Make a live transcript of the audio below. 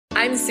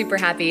I'm super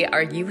happy.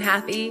 Are you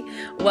happy?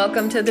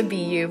 Welcome to the Be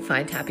You,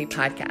 Find Happy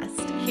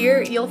podcast.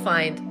 Here you'll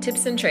find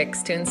tips and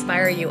tricks to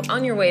inspire you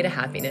on your way to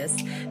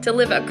happiness, to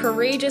live a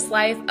courageous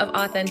life of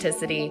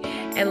authenticity,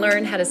 and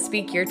learn how to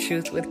speak your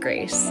truth with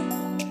grace.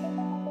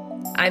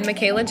 I'm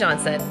Michaela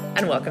Johnson,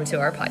 and welcome to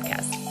our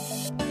podcast.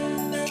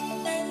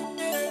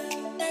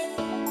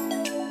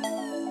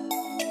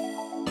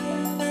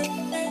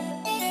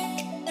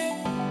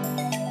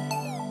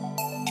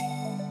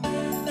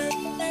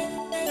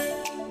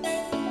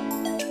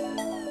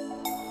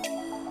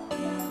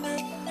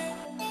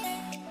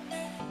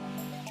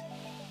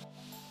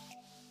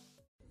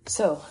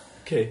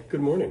 Okay,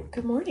 good morning.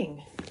 Good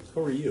morning.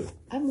 How are you?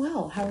 I'm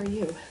well. How are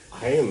you?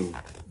 I am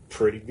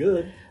pretty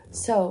good.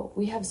 So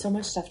we have so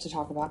much stuff to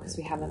talk about because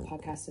we haven't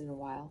podcasted in a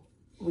while.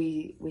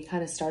 We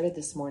kind of started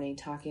this morning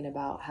talking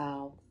about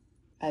how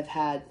I've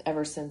had,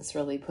 ever since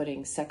really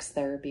putting sex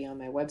therapy on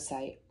my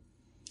website,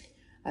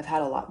 I've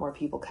had a lot more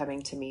people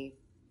coming to me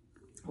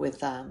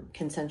with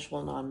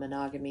consensual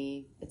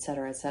non-monogamy, et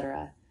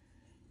cetera,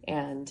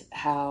 and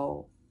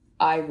how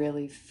I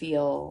really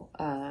feel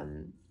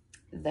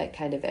that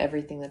kind of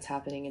everything that's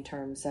happening in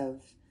terms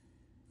of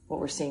what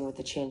we're seeing with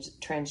the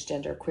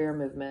transgender queer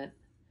movement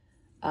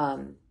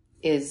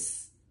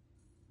is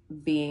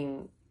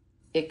being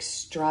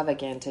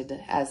extravaganted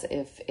as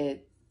if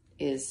it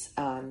is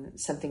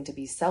something to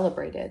be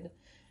celebrated,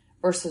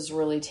 versus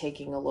really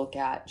taking a look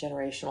at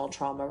generational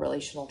trauma,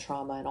 relational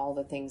trauma, and all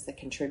the things that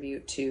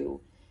contribute to,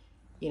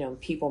 you know,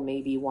 people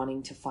maybe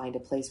wanting to find a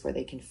place where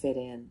they can fit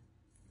in,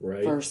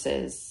 right?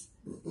 Versus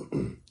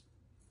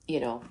you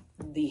know,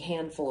 the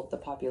handful of the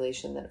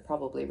population that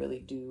probably really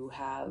do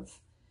have,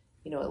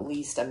 you know, at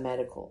least a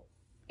medical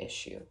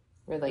issue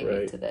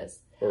related to this.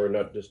 Or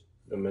not just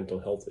a mental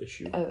health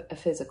issue. A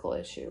physical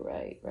issue,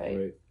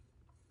 right.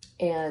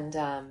 And,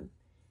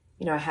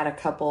 you know, I had a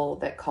couple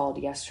that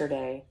called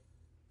yesterday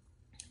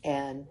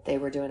and they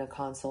were doing a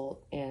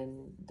consult,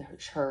 and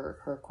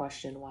her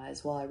question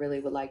was, well, I really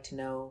would like to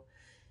know,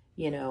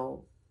 you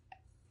know,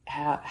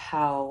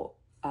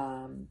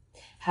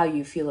 how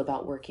you feel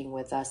about working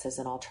with us as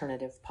an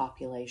alternative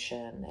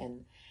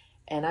population.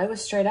 And I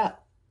was straight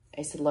up.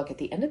 I said, look, at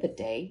the end of the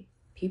day,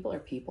 people are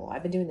people.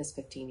 I've been doing this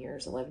 15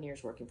 years, 11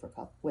 years working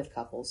with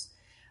couples.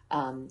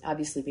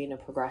 Obviously being a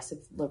progressive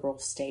liberal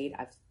state,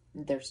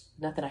 there's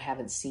nothing I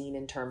haven't seen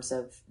in terms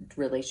of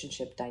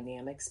relationship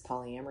dynamics,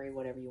 polyamory,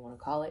 whatever you want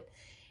to call it.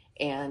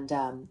 And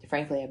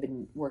frankly, I've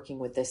been working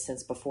with this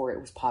since before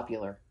it was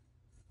popular.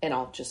 And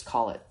I'll just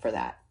call it for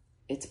that.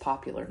 It's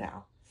popular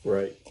now.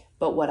 Right.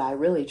 But what I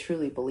really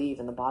truly believe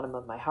in the bottom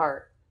of my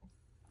heart,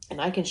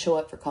 and I can show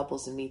up for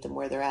couples and meet them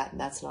where they're at, and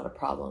that's not a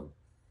problem.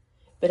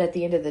 But at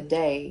the end of the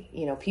day,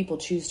 you know, people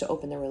choose to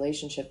open their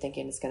relationship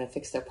thinking it's going to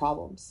fix their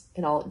problems.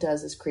 And all it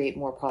does is create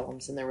more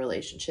problems in their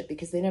relationship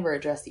because they never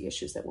address the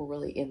issues that were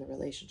really in the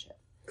relationship.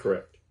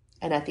 Correct.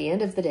 And at the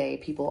end of the day,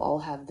 people all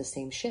have the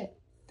same shit.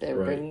 They're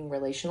right. bringing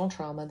relational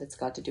trauma that's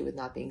got to do with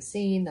not being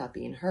seen, not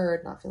being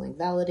heard, not feeling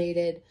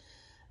validated.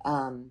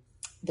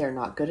 Their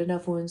not good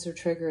enough wounds are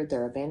triggered.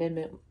 Their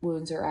abandonment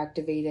wounds are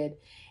activated.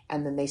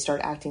 And then they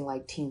start acting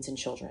like teens and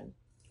children.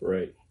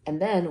 Right.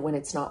 And then when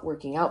it's not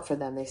working out for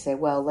them, they say,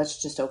 well, let's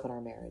just open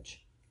our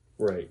marriage.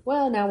 Right.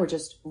 Well, now we're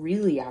just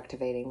really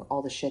activating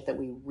all the shit that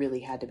we really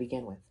had to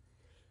begin with.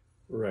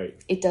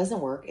 Right. It doesn't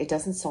work. It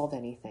doesn't solve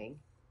anything.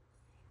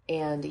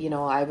 And, you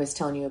know, I was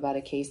telling you about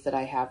a case that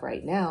I have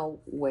right now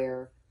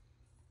where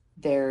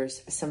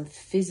there's some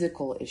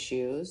physical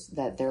issues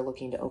that they're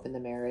looking to open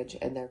the marriage,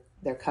 and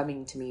they're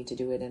coming to me to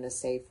do it in a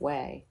safe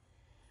way.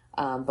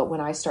 But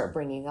when I start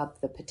bringing up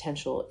the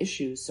potential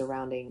issues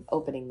surrounding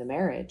opening the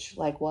marriage,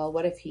 like, well,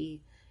 what if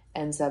he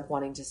ends up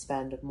wanting to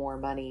spend more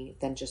money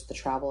than just the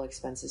travel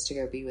expenses to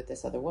go be with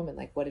this other woman?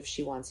 Like, what if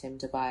she wants him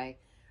to buy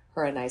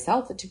her a nice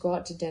outfit to go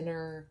out to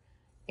dinner?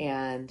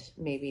 And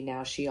maybe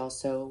now she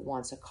also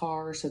wants a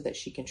car so that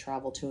she can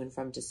travel to and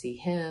from to see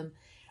him.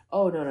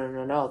 Oh,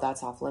 no,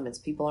 that's off limits.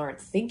 People aren't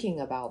thinking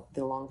about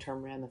the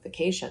long-term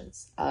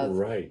ramifications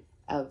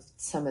of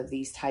some of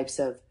these types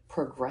of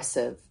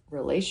progressive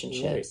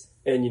relationships.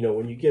 Right. And, you know,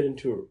 when you get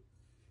into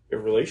a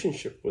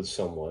relationship with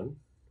someone,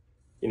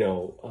 you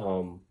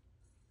know,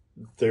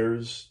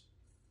 there's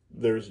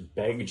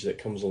baggage that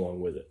comes along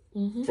with it,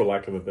 for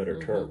lack of a better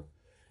term.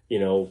 You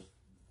know,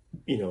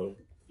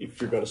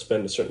 if you're going to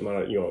spend a certain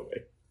amount of, you know,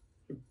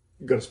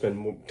 going to spend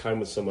more time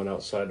with someone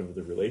outside of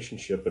the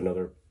relationship,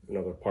 another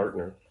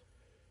partner,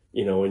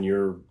 you know, and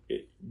you're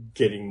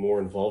getting more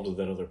involved with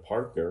that other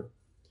partner,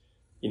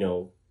 you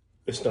know,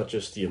 it's not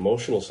just the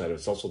emotional side of it,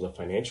 it's also the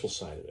financial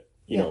side of it.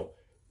 You know,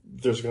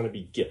 there's going to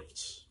be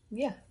gifts.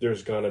 Yeah.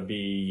 There's going to be,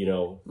 you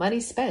know,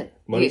 money spent.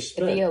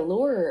 The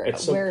allure at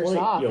some wears point,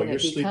 off. You know, and you're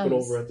sleeping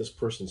over at this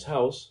person's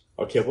house.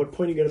 Okay, at what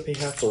point are you going to pay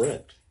half the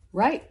rent?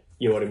 Right.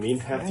 You know what I mean?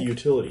 Half the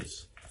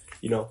utilities.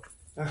 You know,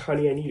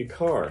 honey, I need a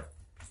car.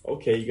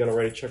 Okay, you going to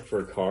write a check for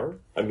a car?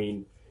 I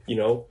mean, you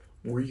know,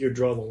 where do you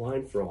draw the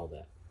line for all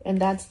that? And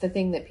that's the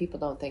thing that people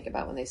don't think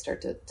about when they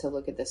start to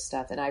look at this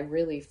stuff. And I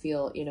really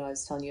feel, you know, I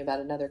was telling you about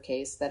another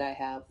case that I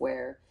have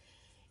where,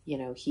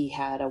 he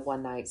had a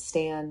one-night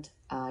stand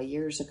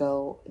years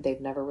ago.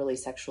 They've never really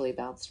sexually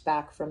bounced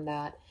back from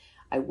that.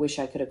 I wish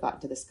I could have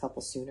gotten to this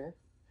couple sooner,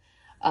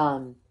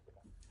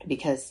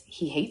 because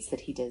he hates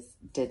that he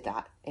did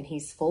that, and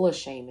he's full of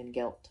shame and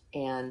guilt,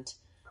 and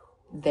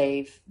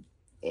they've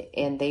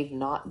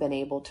not been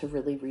able to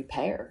really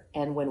repair.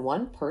 And when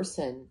one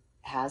person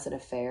has an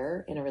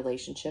affair in a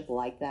relationship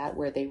like that,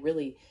 where they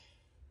really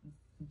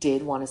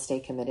did want to stay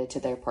committed to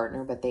their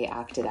partner, but they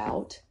acted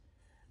out,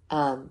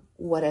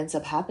 what ends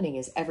up happening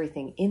is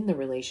everything in the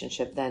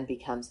relationship then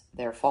becomes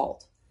their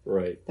fault.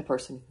 Right. The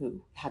person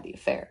who had the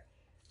affair.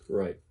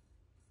 Right.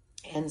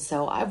 And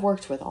so I've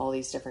worked with all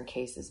these different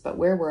cases, but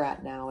where we're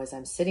at now is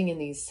I'm sitting in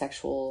these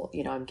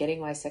I'm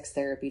getting my sex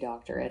therapy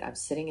doctorate. I'm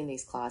sitting in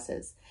these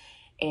classes,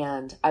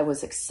 and I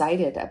was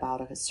excited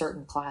about a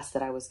certain class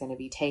that I was going to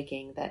be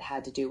taking that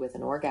had to do with the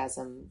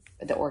orgasm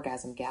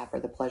gap, or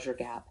the pleasure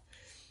gap.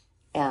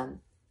 And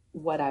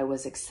what I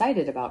was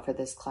excited about for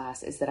this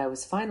class is that I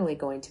was finally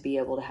going to be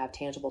able to have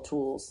tangible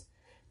tools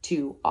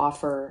to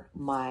offer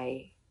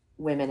my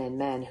women and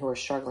men who are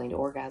struggling to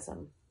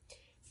orgasm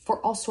for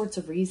all sorts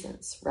of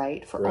reasons,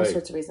 right? For all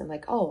sorts of reasons,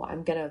 like, oh,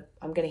 I'm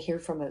gonna hear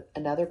from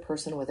another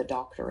person with a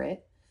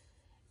doctorate,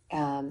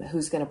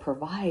 who's gonna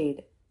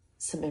provide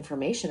some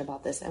information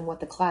about this. And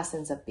what the class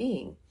ends up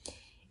being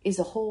is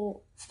a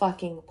whole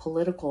fucking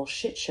political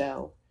shit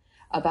show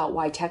about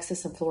why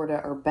Texas and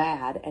Florida are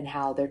bad, and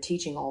how they're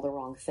teaching all the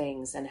wrong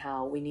things, and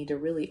how we need to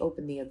really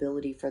open the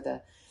ability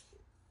for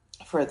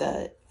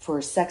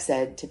sex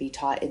ed to be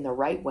taught in the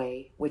right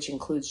way, which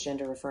includes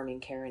gender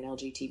affirming care and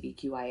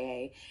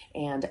LGBTQIA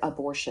and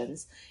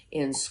abortions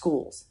in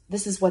schools.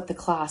 This is what the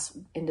class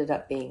ended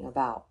up being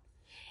about.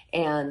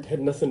 And it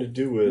had nothing to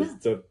do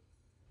with the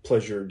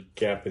pleasure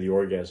gap or the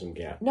orgasm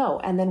gap. No.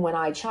 And then when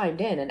I chimed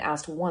in and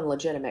asked one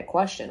legitimate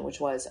question, which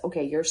was,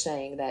 okay, you're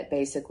saying that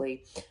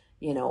basically,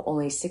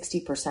 only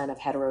 60% of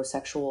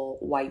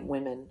heterosexual white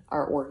women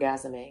are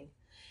orgasming,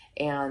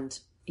 and,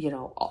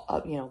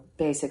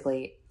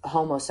 basically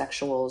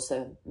homosexuals,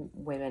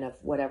 women of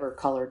whatever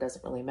color,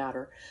 doesn't really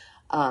matter,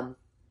 are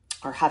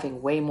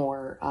having way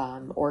more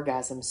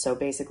orgasms. So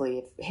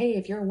basically,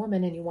 if you're a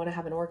woman and you want to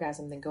have an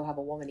orgasm, then go have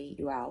a woman eat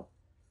you out.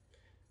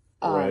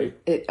 Right.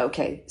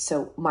 Okay.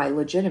 So my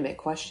legitimate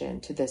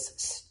question to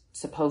this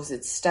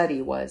supposed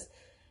study was,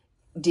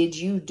 did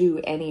you do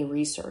any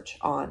research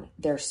on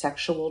their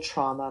sexual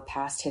trauma,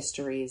 past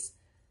histories?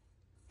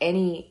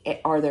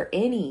 Are there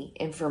any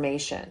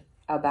information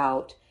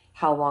about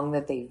how long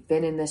that they've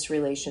been in this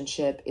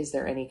relationship? Is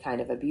there any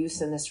kind of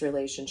abuse in this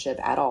relationship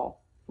at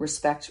all?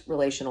 Respect,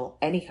 relational,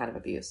 any kind of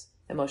abuse,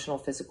 emotional,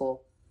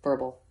 physical,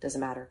 verbal, doesn't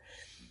matter.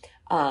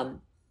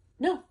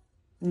 No.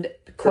 The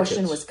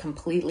question was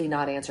completely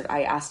not answered.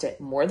 I asked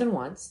it more than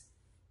once,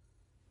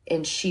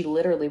 and she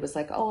literally was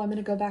like, oh, I'm going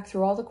to go back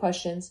through all the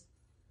questions.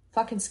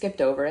 Fucking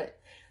skipped over it.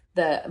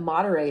 The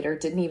moderator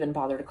didn't even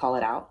bother to call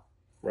it out.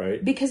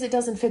 Right. Because it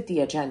doesn't fit the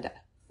agenda.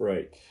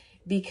 Right.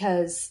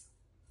 Because,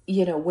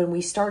 when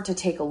we start to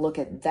take a look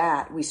at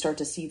that, we start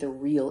to see the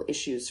real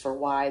issues for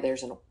why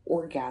there's an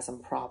orgasm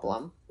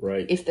problem.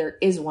 Right. If there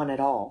is one at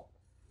all.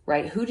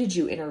 Right. Who did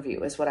you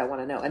interview is what I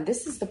want to know. And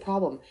this is the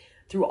problem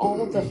through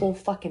all of the whole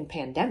fucking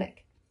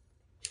pandemic.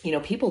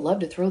 People love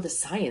to throw the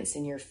science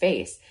in your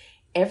face.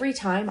 Every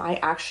time I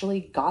actually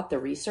got the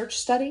research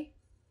study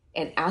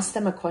and asked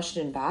them a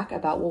question back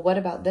about, well, what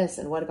about this?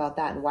 And what about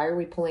that? And why are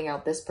we pulling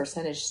out this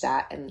percentage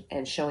stat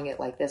and showing it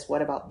like this?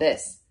 What about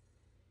this?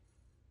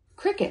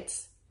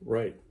 Crickets.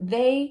 Right.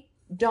 They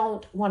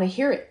don't want to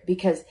hear it,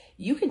 because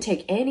you can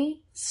take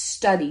any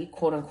study,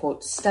 quote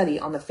unquote, study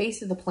on the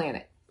face of the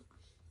planet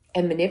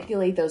and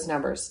manipulate those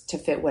numbers to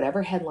fit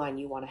whatever headline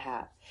you want to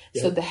have.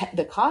 Yep. So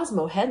the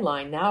Cosmo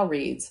headline now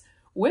reads,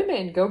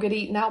 women go get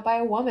eaten out by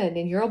a woman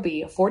and you'll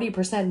be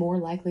 40% more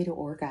likely to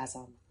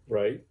orgasm.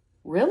 Right.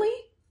 Really?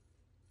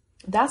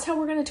 That's how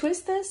we're going to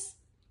twist this?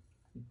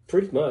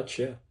 Pretty much,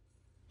 yeah.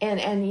 And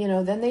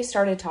then they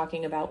started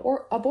talking about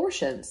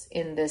abortions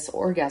in this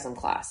orgasm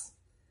class.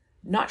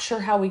 Not sure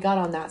how we got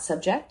on that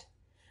subject,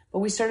 but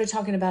we started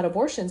talking about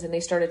abortions, and they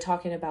started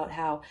talking about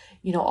how,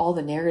 all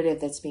the narrative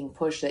that's being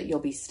pushed that you'll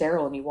be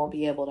sterile and you won't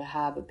be able to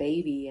have a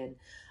baby, and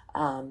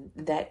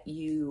that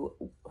you...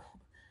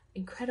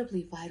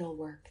 incredibly vital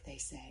work, they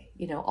say,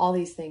 all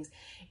these things.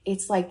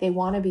 It's like they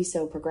want to be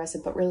so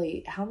progressive, but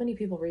really, how many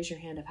people, raise your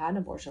hand, have had an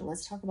abortion?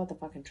 Let's talk about the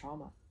fucking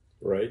trauma.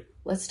 Right.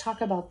 Let's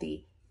talk about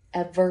the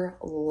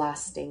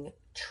everlasting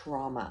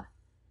trauma.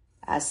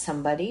 As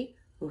somebody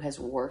who has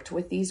worked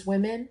with these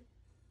women,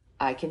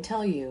 I can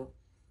tell you,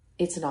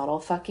 it's not all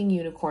fucking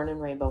unicorn and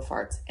rainbow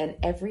farts. And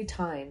every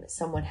time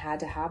someone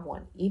had to have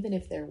one, even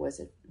if there was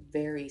a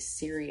very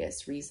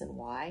serious reason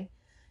why,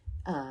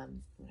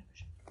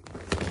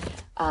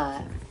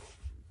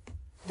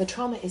 the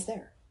trauma is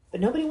there.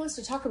 But nobody wants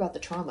to talk about the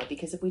trauma,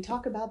 because if we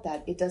talk about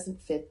that, it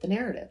doesn't fit the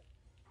narrative.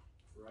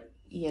 Right.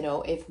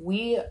 If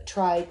we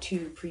try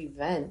to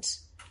prevent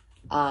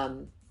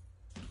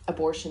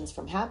abortions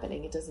from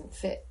happening, it doesn't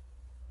fit.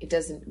 It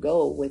doesn't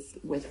go with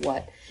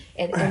what.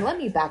 And let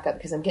me back up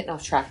because I'm getting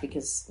off track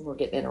because we're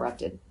getting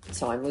interrupted.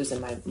 So I'm losing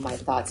my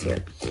thoughts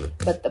here.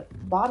 But the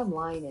bottom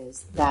line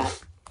is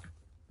that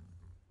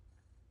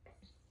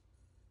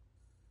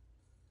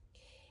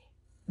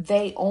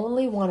they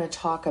only want to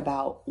talk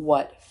about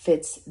what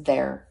fits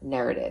their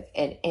narrative.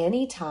 And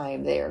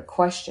anytime they are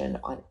questioned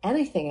on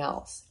anything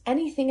else,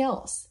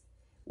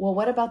 well,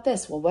 what about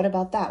this? Well, what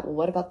about that? Well,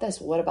 what about this?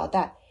 Well, what about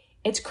that?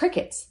 It's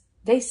crickets.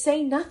 They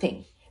say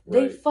nothing.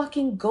 Right. They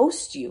fucking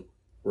ghost you.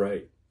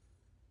 Right.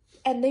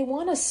 And they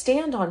want to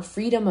stand on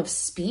freedom of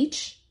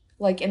speech.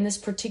 Like in this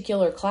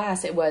particular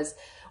class, it was,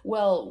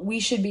 well, we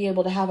should be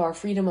able to have our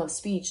freedom of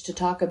speech to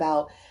talk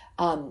about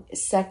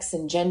sex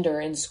and gender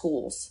in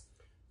schools.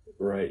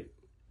 Right.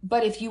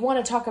 But if you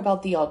want to talk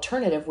about the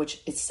alternative,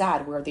 which it's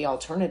sad, we're the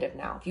alternative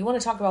now. If you want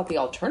to talk about the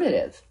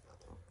alternative,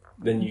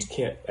 then you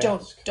can't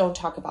ask. Don't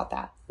talk about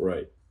that.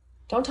 Right.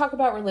 Don't talk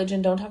about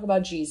religion. Don't talk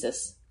about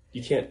Jesus.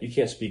 You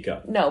can't speak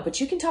up. No,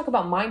 but you can talk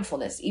about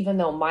mindfulness, even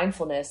though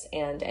mindfulness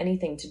and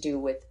anything to do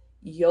with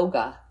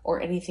yoga or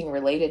anything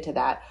related to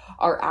that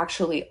are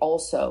actually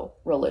also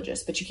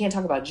religious. But you can't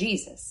talk about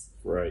Jesus.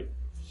 Right.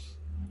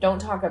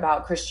 Don't talk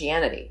about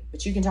Christianity,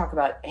 but you can talk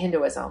about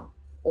Hinduism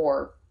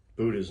or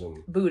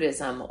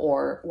Buddhism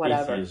or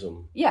whatever.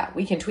 Atheism. Yeah,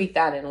 we can tweak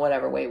that in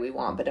whatever way we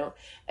want, but don't.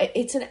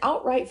 It's an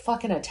outright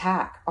fucking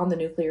attack on the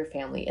nuclear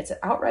family. It's an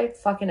outright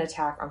fucking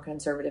attack on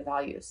conservative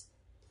values.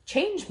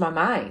 Change my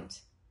mind.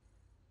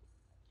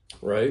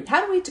 Right.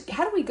 How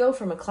do we go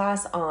from a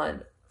class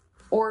on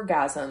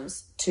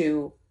orgasms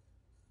to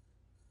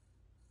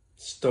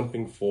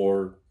stumping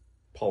for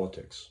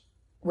politics?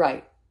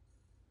 Right.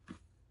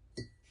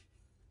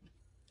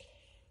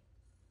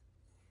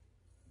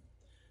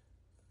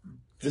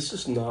 This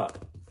is not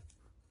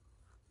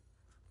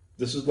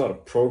a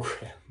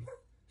program,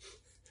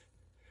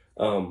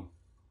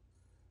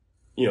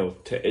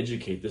 to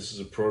educate. This is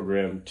a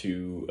program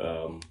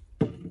to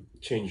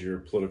change your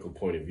political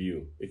point of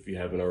view if you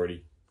haven't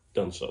already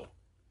done so.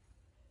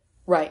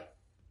 Right.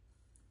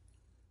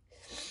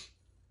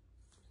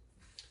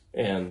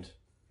 And,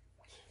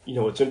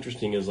 what's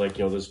interesting is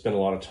there's been a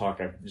lot of talk.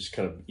 I'm just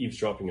kind of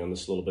eavesdropping on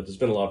this a little bit. There's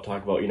been a lot of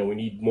talk about, we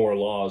need more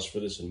laws for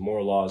this and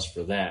more laws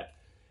for that.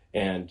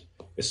 And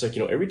it's like,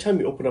 every time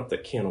you open up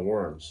that can of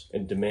worms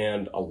and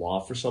demand a law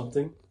for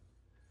something,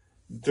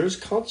 there's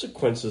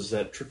consequences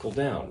that trickle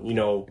down.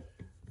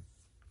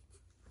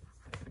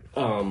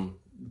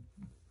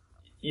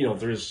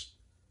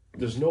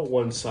 There's no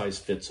one size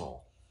fits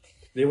all.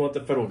 They want the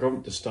federal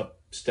government to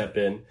step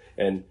in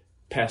and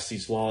pass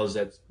these laws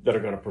that are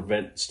going to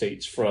prevent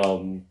states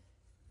from,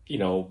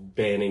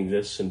 banning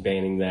this and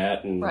banning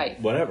that and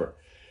right. Whatever.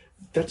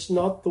 That's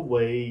not the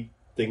way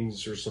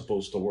things are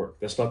supposed to work.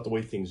 That's not the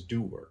way things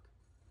do work.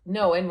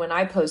 No, and when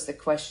I posed the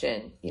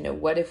question,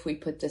 what if we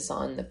put this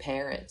on the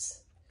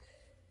parents?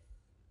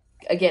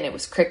 Again, it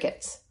was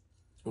crickets.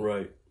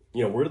 Right.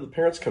 Where do the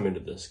parents come into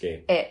this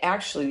game?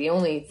 Actually, the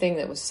only thing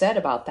that was said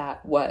about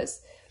that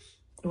was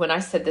when I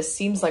said this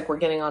seems like we're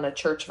getting on a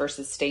church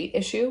versus state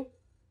issue,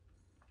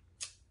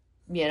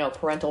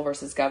 parental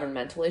versus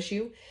governmental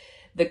issue.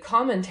 The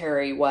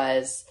commentary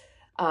was,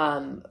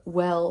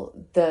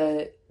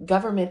 the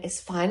government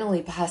is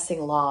finally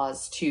passing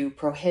laws to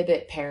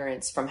prohibit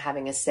parents from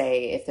having a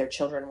say if their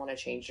children want to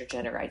change their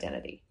gender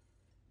identity.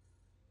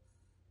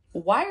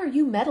 Why are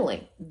you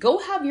meddling? Go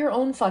have your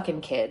own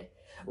fucking kid.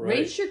 Right.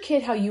 Raise your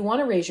kid how you want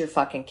to raise your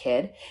fucking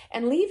kid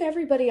and leave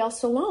everybody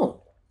else alone.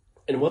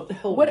 And what the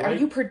hell? Are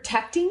you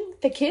protecting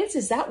the kids?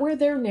 Is that where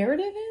their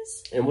narrative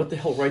is? And what the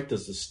hell right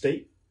does the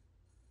state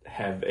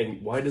have?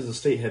 And why does the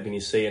state have any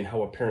say in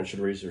how a parent should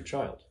raise their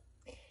child?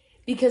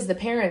 Because the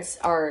parents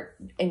are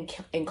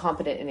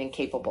incompetent and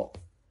incapable,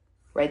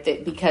 right?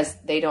 Because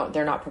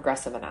they're not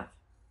progressive enough.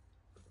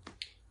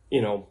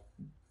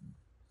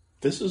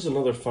 This is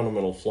another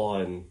fundamental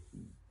flaw in,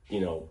 a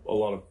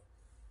lot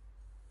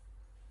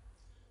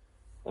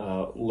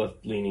of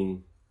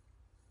left-leaning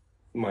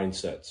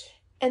mindsets.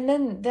 And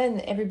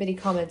then everybody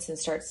comments and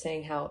starts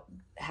saying how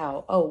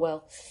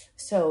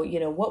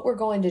what we're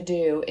going to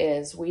do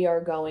is we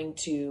are going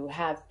to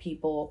have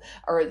people,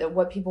 or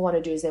what people want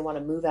to do is they want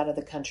to move out of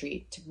the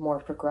country to more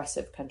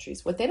progressive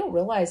countries. What they don't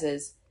realize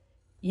is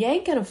you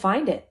ain't going to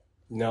find it.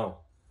 No.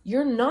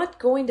 You're not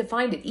going to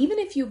find it. Even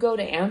if you go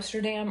to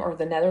Amsterdam or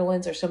the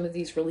Netherlands or some of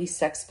these really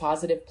sex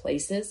positive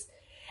places,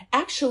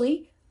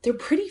 actually, they're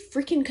pretty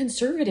freaking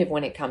conservative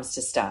when it comes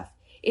to stuff.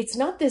 It's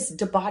not this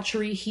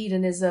debauchery,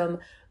 hedonism,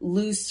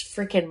 loose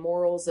freaking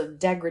morals of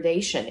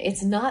degradation.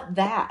 It's not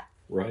that.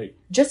 Right.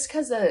 Just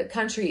because a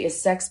country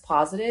is sex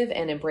positive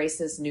and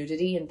embraces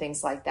nudity and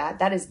things like that,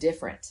 that is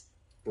different.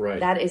 Right.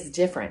 That is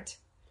different.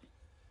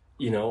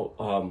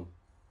 When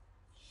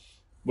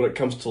it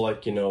comes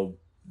to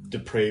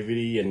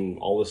depravity and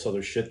all this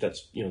other shit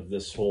that's,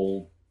 this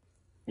whole,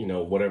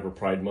 whatever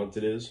Pride Month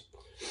it is.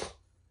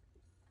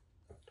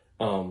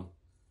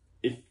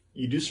 If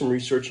you do some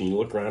research and you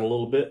look around a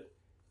little bit,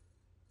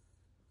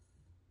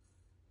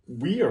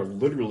 we are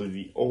literally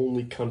the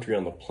only country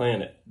on the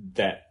planet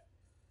that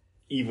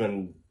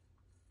even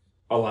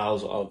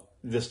allows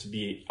this to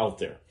be out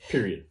there,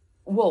 period.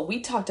 Well, we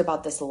talked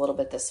about this a little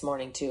bit this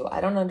morning, too. I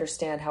don't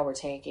understand how we're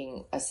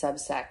taking a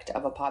subsect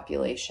of a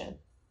population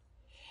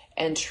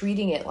and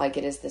treating it like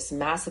it is this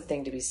massive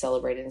thing to be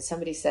celebrated. And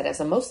somebody said, as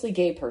a mostly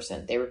gay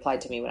person, they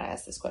replied to me when I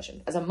asked this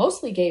question, as a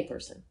mostly gay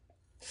person,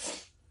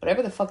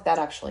 whatever the fuck that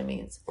actually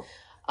means.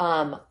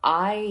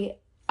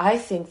 I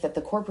think that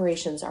the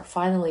corporations are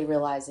finally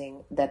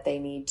realizing that they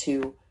need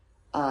to,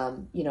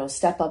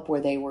 step up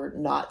where they were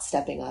not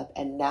stepping up.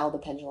 And now the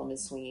pendulum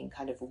is swinging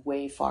kind of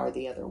way far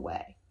the other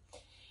way.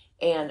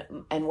 And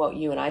what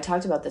you and I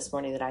talked about this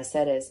morning that I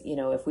said is,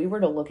 if we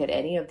were to look at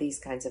any of these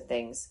kinds of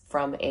things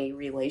from a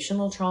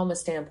relational trauma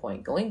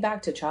standpoint, going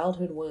back to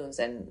childhood wounds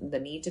and the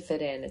need to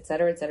fit in, et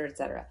cetera, et cetera, et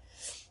cetera,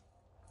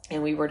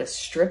 and we were to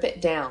strip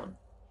it down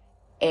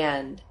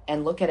and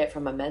look at it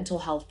from a mental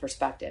health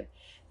perspective,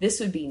 this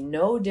would be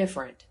no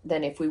different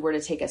than if we were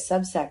to take a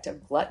subsect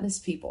of gluttonous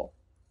people,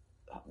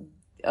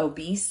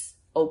 obese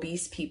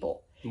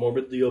people,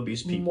 morbidly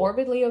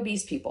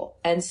obese people,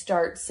 and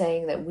start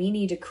saying that we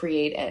need to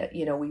create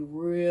we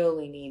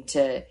really need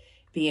to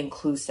be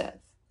inclusive,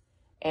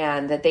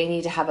 and that they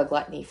need to have a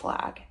gluttony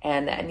flag,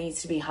 and that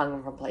needs to be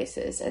hung from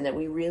places, and that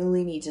we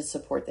really need to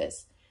support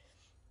this.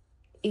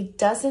 It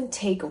doesn't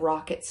take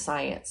rocket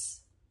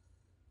science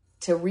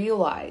to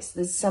realize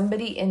that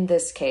somebody in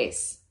this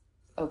case,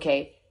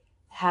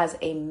 has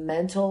a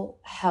mental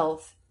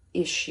health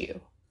issue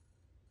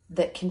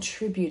that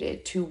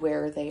contributed to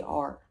where they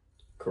are.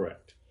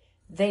 Correct.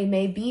 They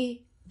may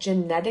be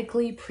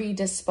genetically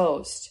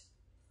predisposed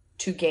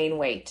to gain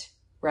weight,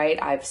 right?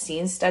 I've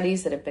seen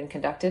studies that have been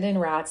conducted in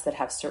rats that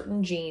have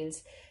certain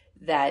genes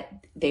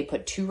that they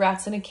put 2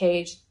 rats in a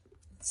cage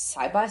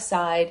side by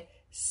side,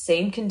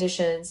 same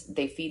conditions.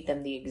 They feed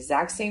them the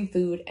exact same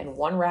food, and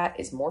one rat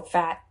is more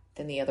fat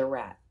than the other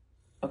rat.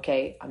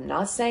 Okay. I'm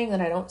not saying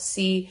that I don't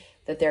see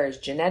that there is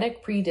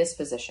genetic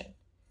predisposition,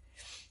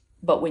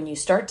 but when you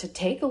start to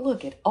take a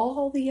look at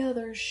all the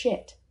other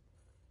shit,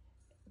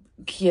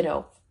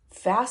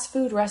 fast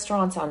food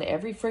restaurants on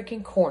every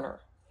freaking corner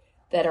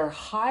that are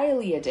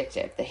highly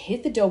addictive, that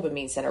hit the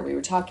dopamine center. We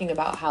were talking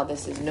about how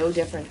this is no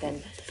different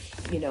than,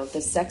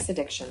 the sex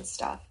addiction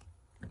stuff.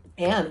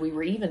 And we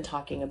were even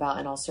talking about,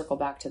 and I'll circle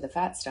back to the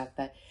fat stuff,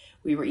 but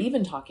we were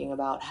even talking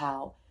about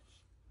how,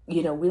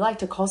 we like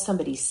to call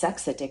somebody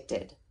sex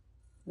addicted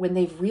when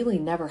they've really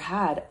never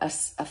had a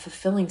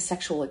fulfilling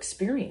sexual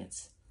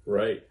experience.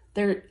 Right.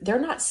 They're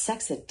not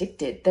sex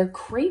addicted. They're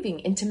craving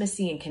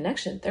intimacy and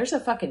connection. There's a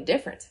fucking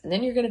difference. And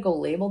then you're going to go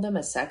label them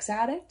a sex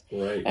addict,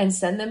 right, and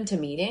send them to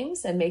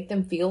meetings and make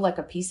them feel like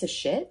a piece of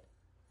shit.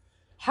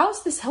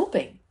 How's this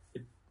helping?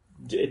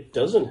 It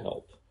doesn't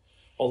help.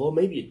 Although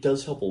maybe it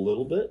does help a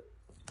little bit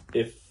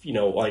if, if you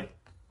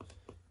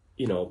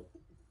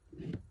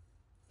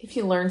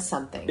learn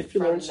something. If you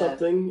learn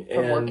something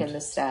from working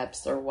the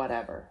steps or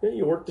whatever. Yeah,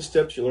 you work the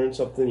steps, you learn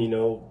something,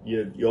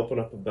 you open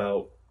up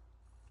about,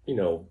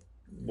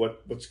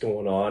 what's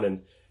going on.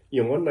 And,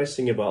 one nice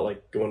thing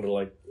about going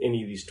to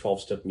any of these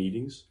 12-step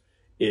meetings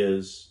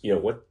is,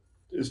 what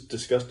is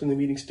discussed in the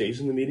meeting stays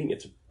in the meeting.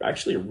 It's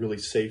actually a really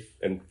safe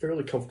and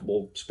fairly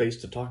comfortable space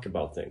to talk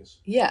about things.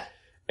 Yeah.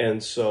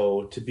 And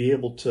so to be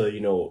able to,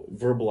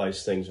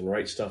 verbalize things and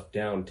write stuff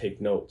down,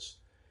 take notes,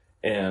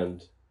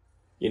 and,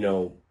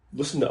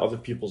 listen to other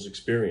people's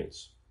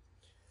experience.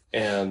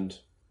 And,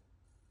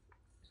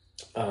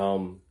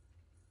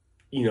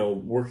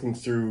 working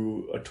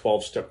through a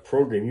 12-step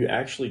program, you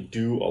actually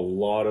do a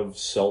lot of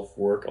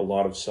self-work, a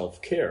lot of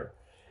self-care.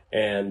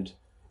 And,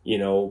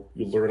 you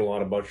learn a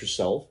lot about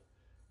yourself.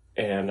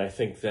 And I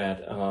think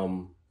that,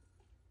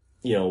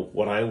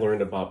 what I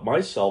learned about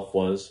myself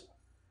was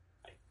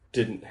I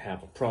didn't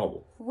have a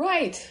problem.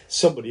 Right.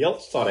 Somebody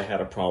else thought I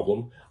had a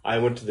problem. I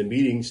went to the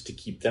meetings to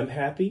keep them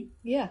happy.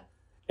 Yeah.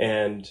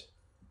 And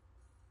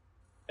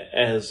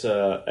as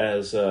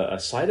a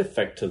side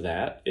effect to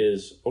that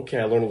is, okay,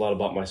 I learned a lot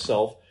about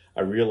myself.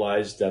 I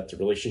realized that the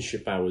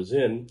relationship I was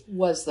in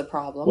was the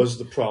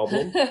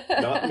problem,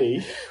 not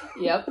me.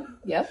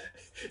 Yep.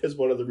 Is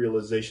one of the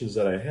realizations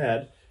that I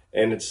had.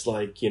 And it's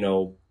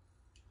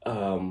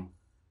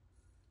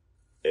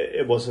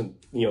it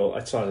wasn't,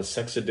 it's not a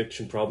sex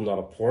addiction problem, not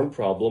a porn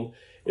problem.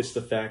 It's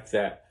the fact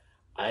that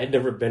I had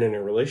never been in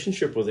a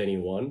relationship with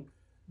anyone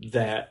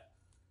that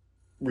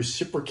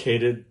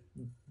reciprocated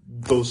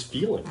those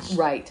feelings.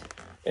 Right.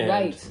 And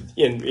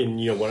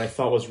what I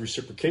thought was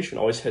reciprocation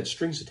always had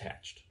strings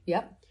attached.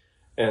 Yep.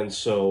 And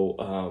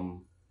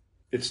so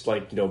it's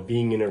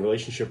being in a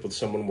relationship with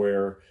someone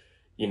where,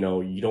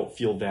 you don't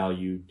feel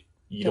valued,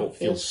 you don't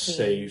feel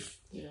safe,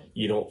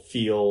 you don't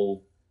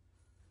feel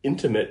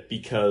intimate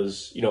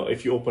because,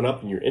 if you open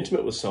up and you're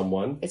intimate with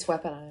someone, it's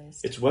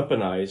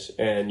weaponized.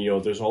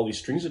 And, there's all these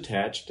strings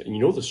attached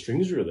and the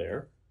strings are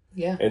there.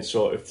 Yeah. And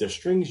so if there's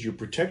strings, you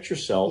protect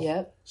yourself.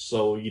 Yep.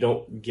 So you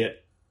don't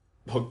get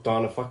hooked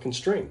on a fucking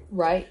string.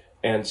 Right.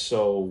 And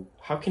so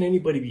how can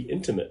anybody be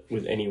intimate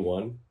with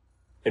anyone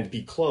and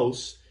be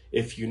close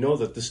if you know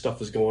that this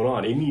stuff is going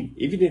on? I mean,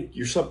 even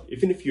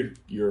if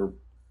your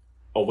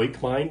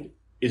awake mind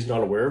is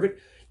not aware of it,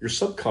 your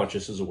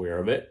subconscious is aware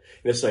of it.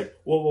 And it's like,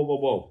 whoa, whoa, whoa,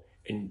 whoa.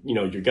 And, you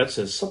know, your gut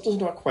says,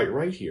 something's not quite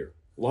right here.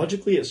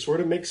 Logically, it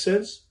sort of makes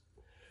sense.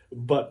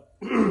 But,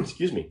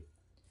 excuse me.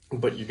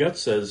 But your gut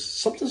says,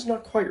 something's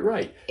not quite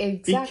right.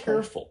 Exactly. Be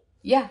careful.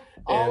 Yeah.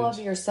 All of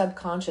your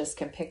subconscious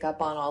can pick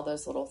up on all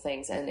those little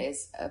things. And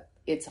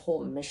its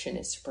whole mission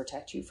is to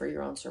protect you for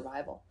your own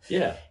survival.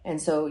 Yeah.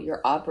 And so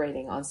you're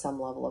operating on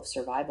some level of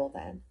survival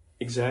then.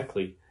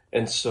 Exactly.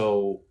 And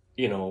so,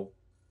 you know,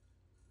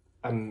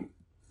 I'm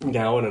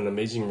now in an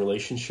amazing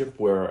relationship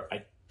where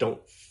I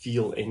don't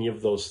feel any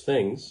of those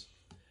things.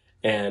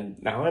 And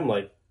now I'm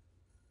like,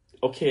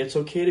 okay, it's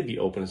okay to be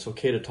open. It's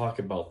okay to talk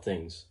about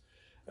things.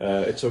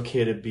 It's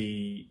okay to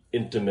be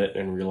intimate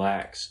and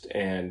relaxed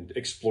and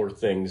explore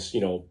things,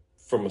 you know,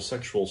 from a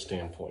sexual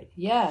standpoint.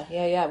 Yeah. We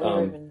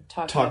were even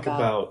talking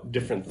about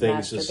different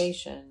things.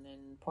 Masturbation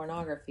and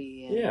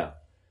pornography. And... Yeah.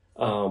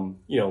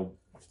 You know,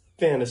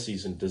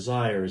 fantasies and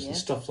desires and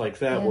stuff like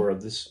that, where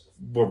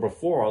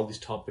before all these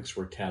topics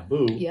were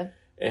taboo. Yep.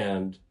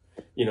 And,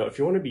 you know, if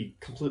you want to be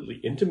completely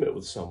intimate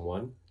with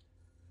someone,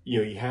 you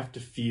know, you have to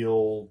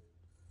feel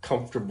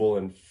comfortable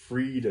and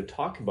free to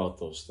talk about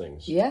those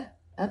things. Yeah,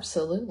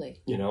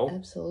 absolutely. You know?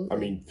 Absolutely. I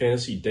mean,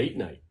 fantasy date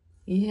night.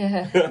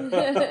 Yeah.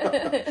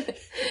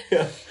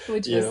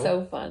 Which was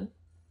so fun.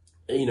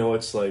 You know,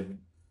 it's like,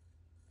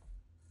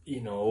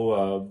 you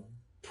know,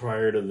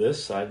 prior to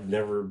this, I've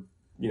never,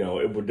 you know,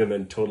 it would have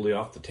been totally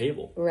off the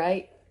table.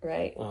 Right.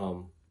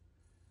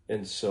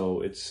 And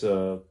so it's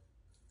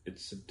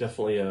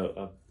definitely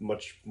a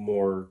much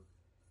more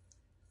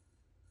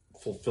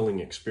fulfilling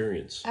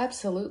experience.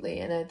 Absolutely.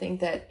 And I think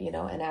that, you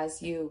know, and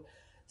as you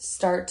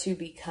start to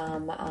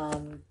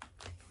become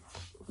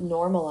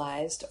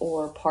normalized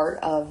or part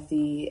of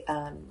the,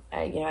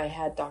 I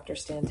had Dr.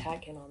 Stan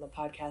Tatkin on the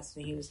podcast,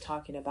 and he was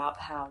talking about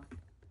how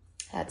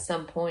at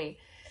some point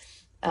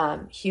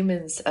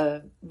humans,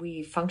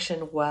 we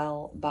function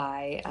well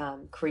by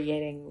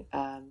creating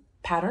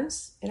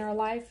patterns in our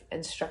life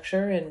and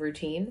structure and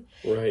routine.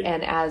 Right.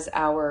 And as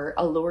our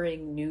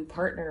alluring new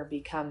partner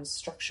becomes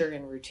structure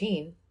and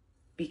routine,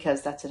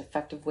 because that's an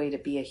effective way to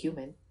be a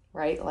human,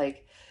 right?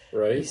 Like,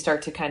 you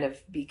start to kind of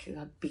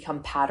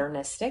become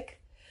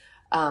patternistic.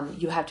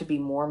 You have to be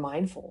more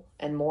mindful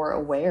and more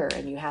aware,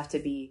 and you have to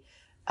be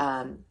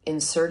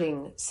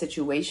inserting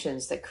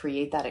situations that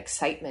create that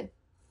excitement.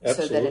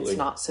 Absolutely. So that it's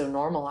not so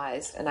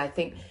normalized. And I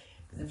think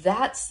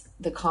that's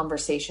the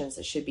conversations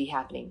that should be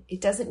happening. It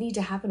doesn't need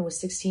to happen with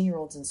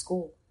 16-year-olds in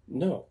school.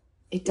 No.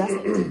 It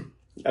doesn't.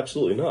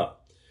 Absolutely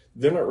not.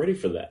 They're not ready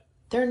for that.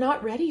 They're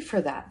not ready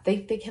for that. They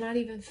cannot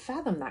even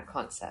fathom that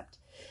concept.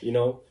 You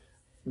know,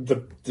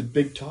 the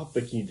big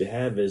topic you need to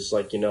have is,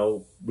 like, you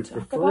know,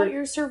 talk about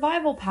your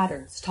survival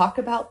patterns. Talk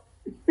about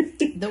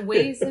the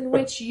ways in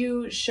which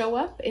you show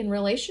up in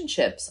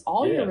relationships,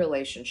 all your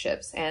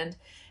relationships, and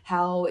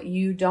how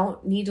you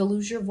don't need to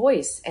lose your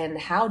voice, and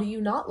how do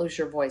you not lose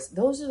your voice.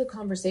 Those are the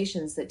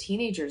conversations that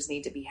teenagers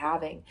need to be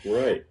having.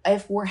 Right.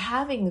 If we're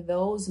having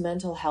those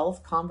mental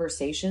health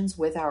conversations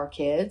with our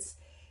kids,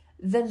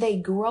 then they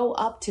grow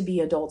up to be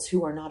adults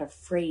who are not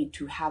afraid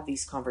to have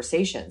these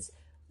conversations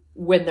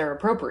when they're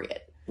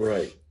appropriate.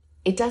 Right.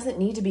 It doesn't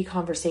need to be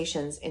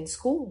conversations in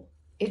school.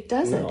 It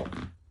doesn't.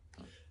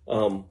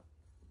 No.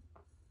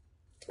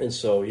 And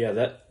so, yeah,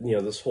 that, you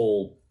know, this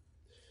whole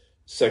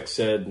sex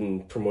ed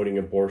and promoting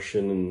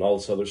abortion and all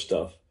this other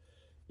stuff,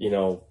 you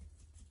know,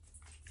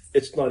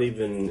 it's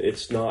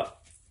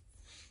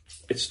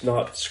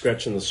not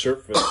scratching the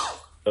surface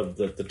of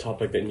the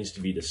topic that needs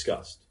to be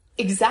discussed.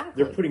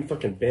 Exactly. They're putting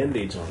fucking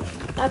Band-Aids on it.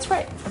 That's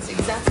right. That's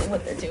exactly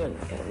what they're doing.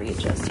 I'm going to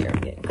readjust here.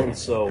 And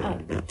so,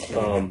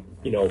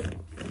 you know,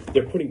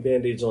 they're putting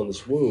Band-Aids on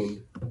this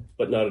wound,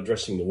 but not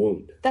addressing the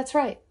wound. That's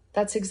right.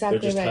 That's exactly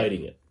right. They're just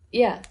hiding it.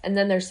 Yeah. And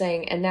then they're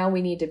saying, and now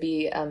we need to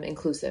be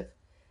inclusive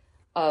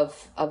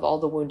of all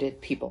the wounded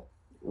people.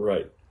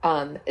 Right.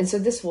 And so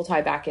this will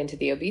tie back into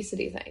the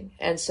obesity thing.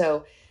 And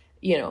so,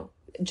 you know,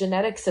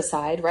 genetics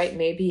aside, right,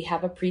 maybe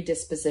have a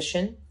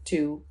predisposition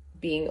to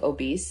being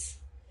obese.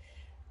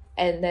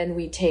 And then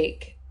we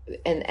take,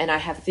 and I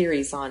have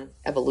theories on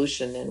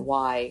evolution and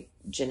why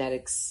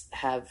genetics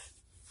have,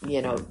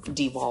 you know,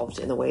 devolved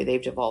in the way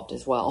they've devolved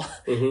as well.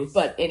 Mm-hmm.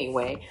 But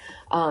anyway,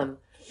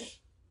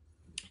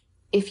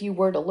 if you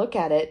were to look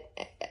at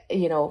it,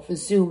 you know,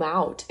 zoom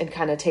out and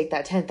kind of take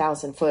that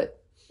 10,000 foot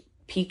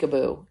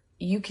peekaboo,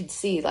 you could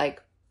see,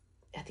 like,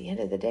 at the end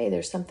of the day,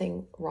 there's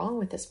something wrong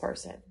with this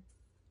person.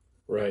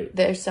 Right.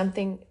 There's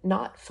something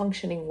not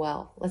functioning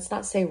well. Let's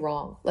not say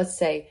wrong. Let's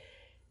say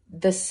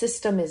the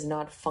system is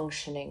not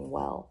functioning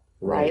well,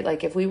 right?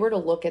 Like, if we were to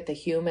look at the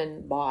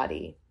human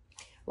body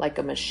like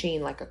a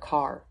machine, like a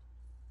car,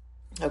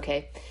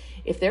 okay,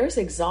 if there's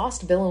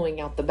exhaust billowing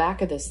out the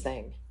back of this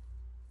thing,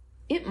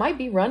 it might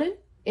be running,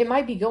 it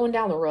might be going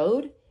down the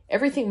road,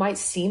 everything might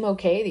seem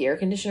okay, the air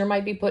conditioner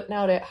might be putting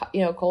out,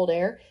 you know, cold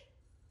air,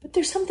 but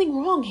there's something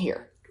wrong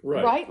here,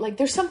 right? Like,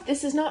 this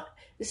is not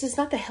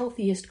the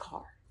healthiest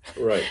car.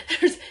 Right.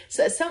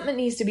 So something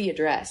needs to be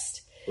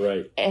addressed.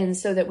 Right. And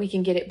so that we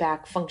can get it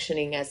back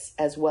functioning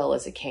as well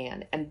as it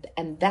can.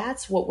 And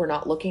that's what we're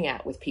not looking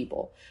at with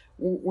people.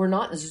 We're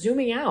not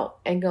zooming out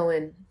and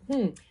going,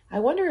 I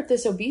wonder if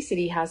this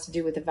obesity has to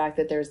do with the fact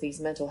that there's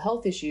these mental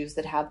health issues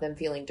that have them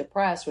feeling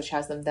depressed, which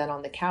has them then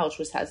on the couch,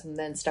 which has them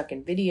then stuck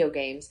in video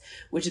games,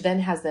 which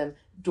then has them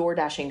door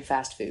dashing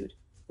fast food.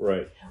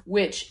 Right.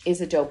 Which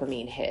is a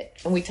dopamine hit.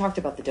 And we talked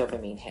about the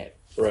dopamine hit.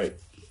 Right.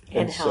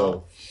 And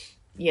how,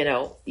 you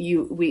know,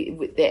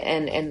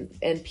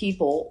 and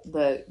people,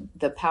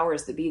 the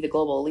powers that be, the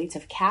global elites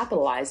have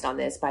capitalized on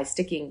this by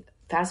sticking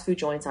fast food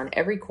joints on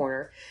every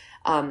corner,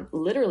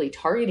 literally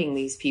targeting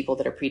these people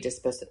that are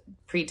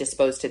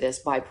predisposed to this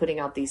by putting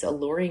out these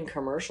alluring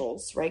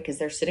commercials, right? Because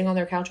they're sitting on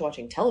their couch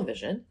watching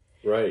television.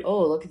 Right.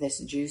 Oh, look at this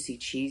juicy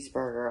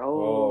cheeseburger.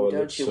 Oh,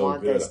 don't you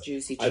want this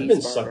juicy cheeseburger? I've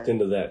been sucked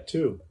into that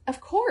too.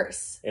 Of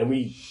course. And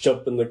we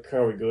jump in the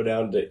car, we go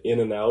down to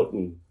In-N-Out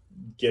and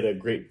get a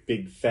great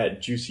big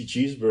fat juicy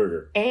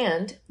cheeseburger.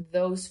 And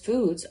those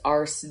foods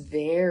are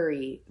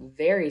very,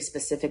 very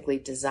specifically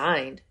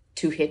designed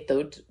to hit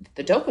the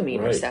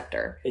dopamine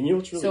receptor. And you know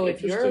what's really so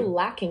interesting? If you're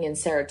lacking in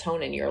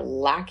serotonin,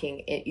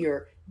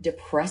 you're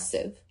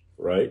depressive.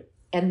 Right.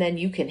 And then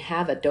you can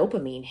have a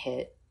dopamine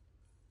hit.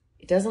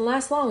 It doesn't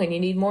last long and you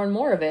need more and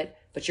more of it,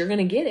 but you're going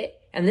to get it.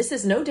 And this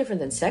is no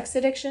different than sex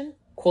addiction.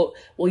 Quote,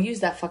 we'll use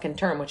that fucking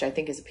term, which I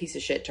think is a piece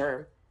of shit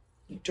term.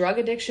 Drug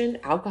addiction,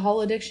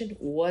 alcohol addiction,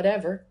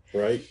 whatever.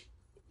 Right.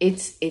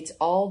 It's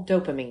all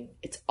dopamine.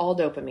 It's all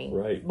dopamine.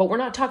 Right. But we're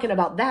not talking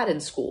about that in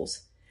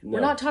schools. No.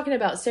 We're not talking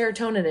about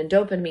serotonin and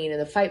dopamine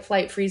and the fight,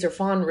 flight, freeze, or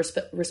fawn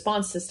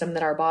response system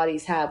that our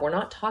bodies have. We're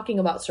not talking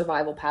about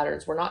survival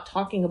patterns. We're not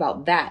talking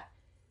about that.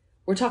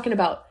 We're talking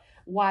about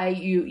why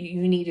you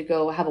need to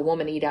go have a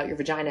woman eat out your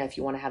vagina if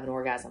you want to have an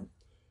orgasm.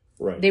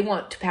 Right. They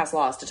want to pass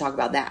laws to talk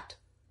about that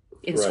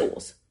in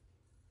schools.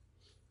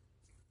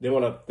 They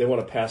want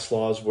to pass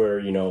laws where,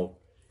 you know,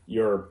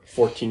 your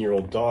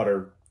 14-year-old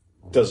daughter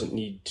doesn't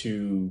need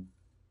to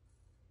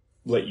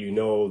let you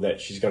know that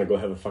she's going to go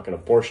have a fucking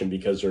abortion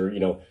because her, you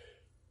know,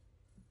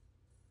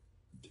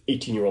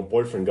 18-year-old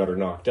boyfriend got her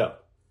knocked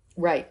up.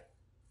 Right.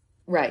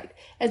 Right.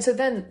 And so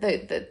then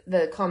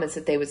the comments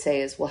that they would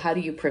say is, well, how do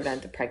you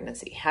prevent the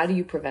pregnancy? How do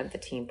you prevent the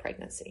teen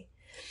pregnancy?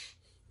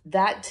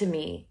 That to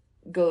me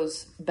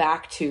goes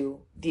back to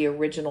the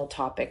original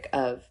topic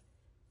of,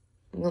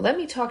 well, let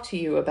me talk to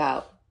you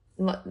about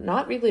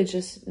not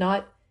religious,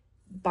 not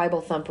Bible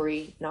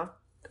thumpery, not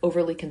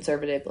overly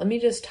conservative. Let me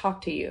just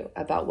talk to you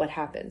about what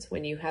happens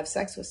when you have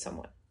sex with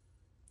someone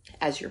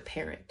as your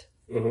parent,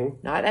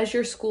 not as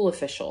your school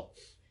official.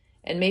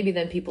 And maybe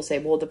then people say,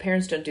 well, the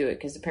parents don't do it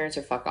because the parents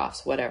are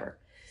fuck-offs, whatever.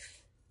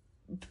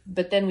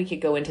 But then we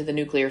could go into the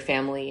nuclear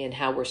family and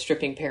how we're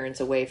stripping parents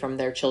away from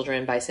their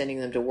children by sending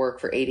them to work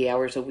for 80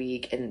 hours a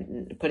week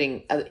and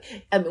putting,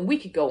 I mean, we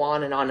could go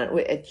on and on.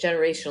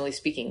 Generationally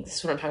speaking, this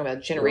is what I'm talking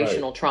about,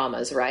 generational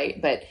traumas,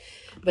 right?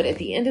 But at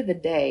the end of the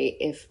day,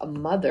 if a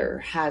mother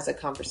has a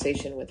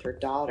conversation with her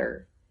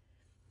daughter,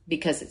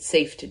 because it's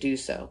safe to do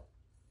so,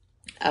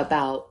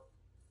 about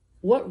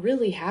what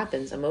really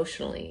happens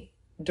emotionally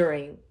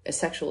during a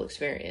sexual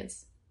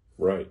experience.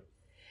 Right.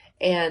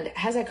 And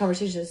has that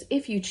conversation is,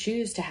 if you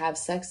choose to have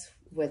sex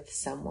with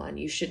someone,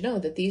 you should know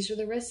that these are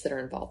the risks that are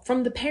involved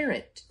from the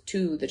parent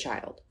to the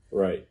child.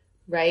 Right.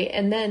 Right.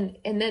 And then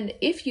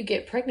if you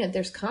get pregnant,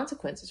 there's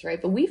consequences,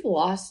 right? But we've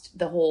lost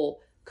the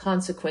whole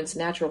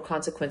natural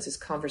consequences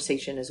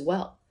conversation as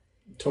well.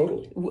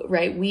 Totally.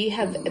 Right. We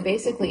have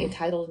basically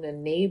entitled and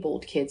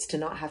enabled kids to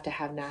not have to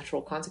have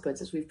natural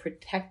consequences. We've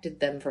protected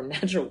them from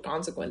natural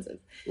consequences.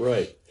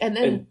 Right. And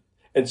then,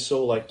 and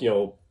so, like, you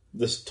know,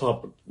 this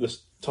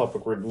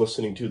topic we're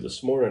listening to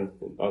this morning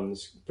on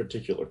this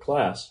particular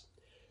class,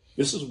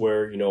 this is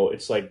where, you know,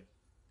 it's like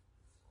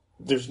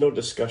there's no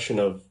discussion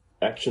of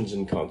actions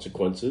and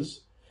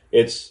consequences.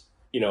 It's,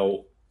 you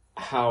know,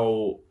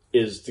 how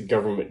is the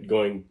government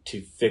going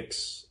to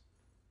fix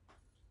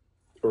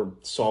or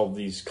solve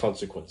these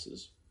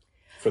consequences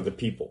for the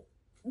people?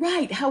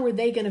 Right. How are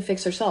they going to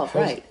fix themselves?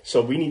 Right.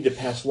 So we need to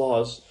pass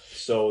laws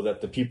so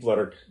that the people that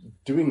are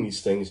doing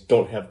these things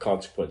don't have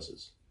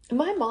consequences.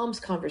 My mom's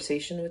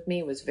conversation with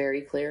me was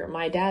very clear.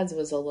 My dad's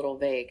was a little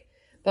vague,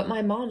 but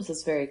my mom's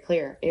was very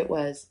clear. It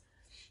was,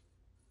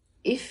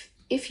 if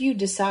you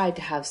decide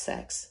to have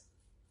sex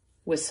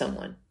with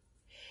someone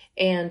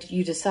and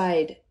you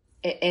decide,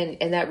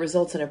 and that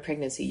results in a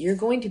pregnancy, you're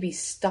going to be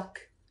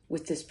stuck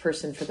with this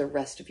person for the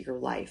rest of your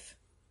life,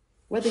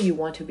 whether you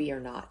want to be or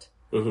not.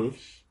 Mm-hmm.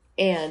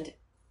 And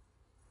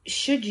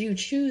should you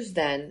choose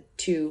then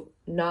to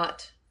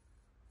not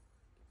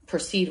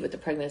proceed with the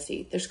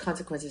pregnancy, there's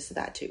consequences to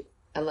that too.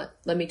 And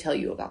let me tell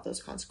you about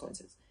those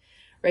consequences.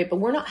 Right? But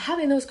we're not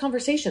having those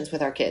conversations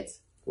with our kids.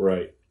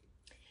 Right.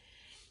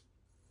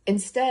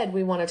 Instead,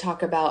 we want to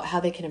talk about how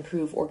they can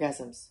improve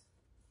orgasms.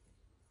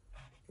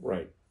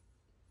 Right.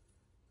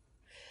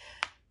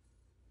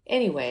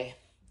 Anyway,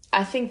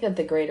 I think that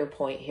the greater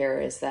point here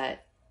is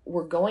that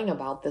we're going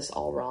about this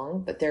all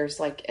wrong, but there's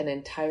like an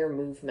entire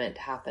movement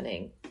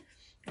happening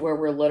where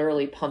we're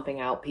literally pumping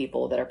out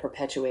people that are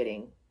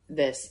perpetuating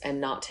this and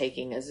not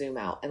taking a zoom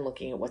out and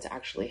looking at what's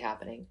actually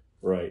happening.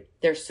 Right.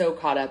 They're so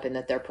caught up in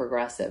that they're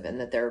progressive and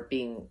that they're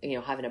being,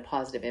 having a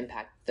positive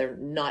impact. They're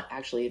not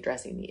actually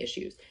addressing the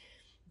issues.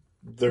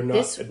 They're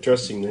not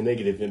addressing the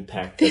negative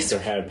impact that they're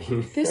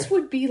having. This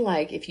would be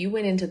like if you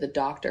went into the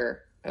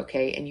doctor,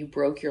 okay, and you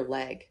broke your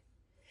leg,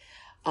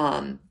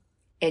 and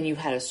you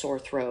had a sore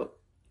throat,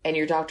 and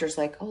your doctor's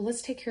like, oh,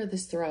 let's take care of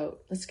this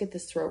throat. Let's get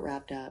this throat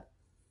wrapped up.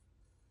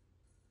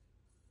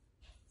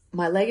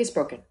 My leg is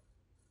broken.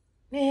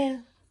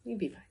 You'd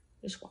be fine.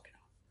 Just walk it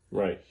off.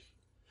 Right.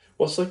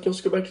 Well, it's like, let's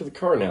go back to the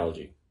car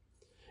analogy.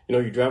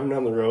 You're driving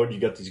down the road, you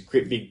got these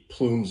great big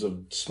plumes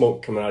of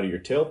smoke coming out of your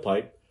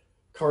tailpipe.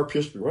 Car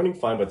appears to be running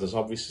fine, but there's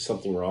obviously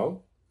something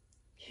wrong.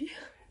 Yeah.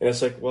 And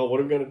it's like, well, what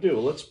are we going to do?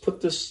 Let's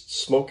put this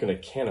smoke in a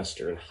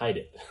canister and hide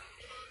it.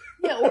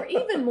 Yeah, or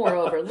even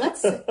moreover,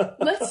 let's say,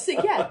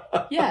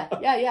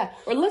 yeah.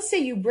 Or let's say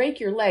you break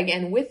your leg,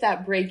 and with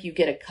that break, you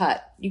get a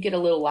cut. You get a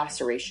little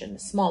laceration, a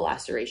small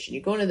laceration.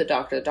 You go into the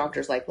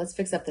doctor's like, let's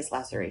fix up this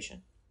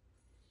laceration.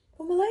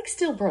 Well, my leg's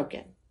still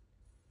broken.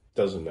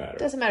 Doesn't matter.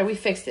 Doesn't matter. We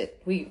fixed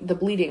it. The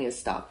bleeding is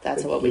stopped.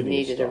 That's what we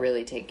needed to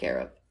really take care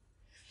of.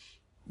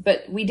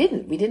 But we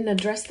didn't. We didn't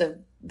address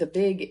the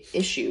big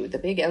issue, the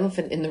big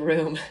elephant in the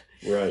room.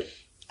 Right.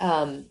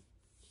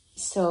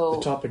 So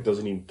the topic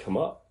doesn't even come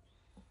up.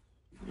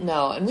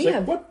 No, and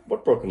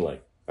what broken leg?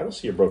 I don't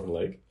see a broken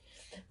leg.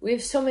 We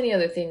have so many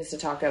other things to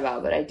talk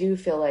about, but I do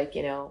feel like,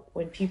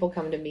 when people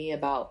come to me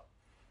about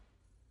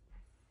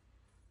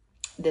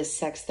this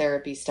sex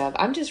therapy stuff,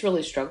 I'm just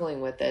really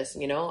struggling with this.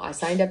 I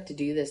signed up to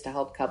do this to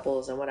help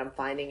couples, and what I'm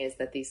finding is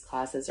that these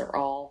classes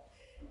are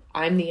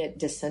I'm the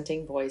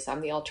dissenting voice.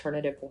 I'm the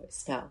alternative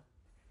voice now.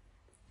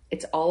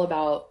 It's all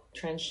about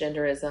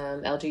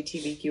transgenderism,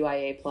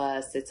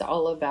 LGBTQIA+. It's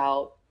all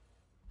about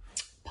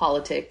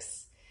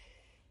politics.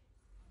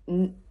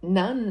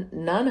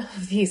 None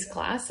of these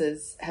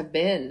classes have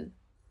been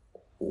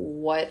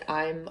what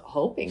I'm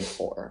hoping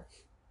for,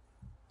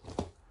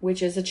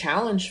 which is a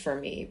challenge for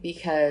me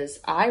because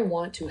I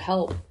want to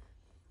help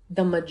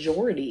the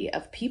majority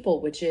of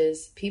people, which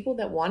is people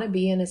that want to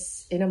be in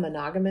a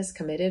monogamous,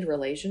 committed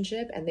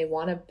relationship, and they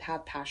want to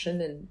have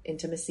passion and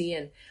intimacy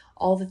and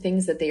all the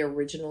things that they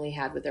originally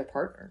had with their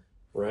partner.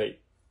 Right.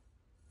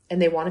 And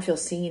they want to feel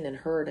seen and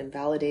heard and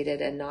validated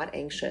and not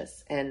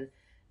anxious and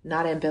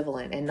not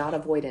ambivalent and not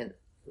avoidant.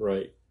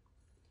 Right.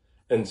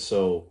 And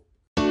so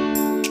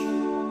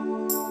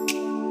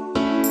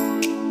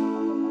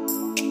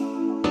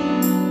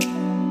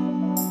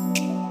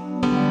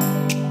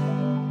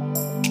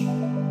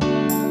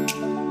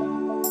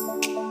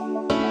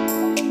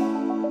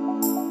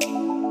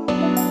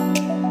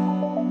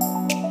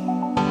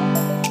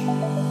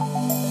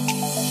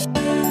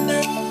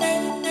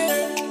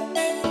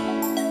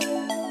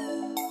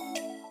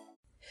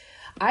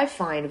I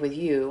find with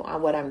you,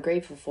 what I'm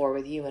grateful for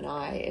with you and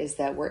I is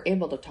that we're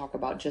able to talk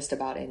about just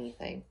about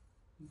anything.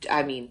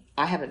 I mean,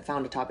 I haven't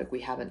found a topic we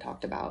haven't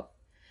talked about.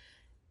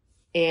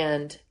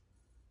 And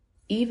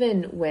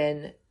even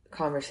when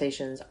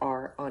conversations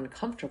are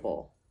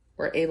uncomfortable,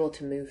 we're able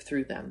to move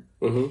through them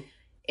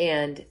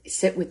and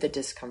sit with the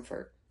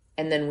discomfort.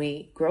 And then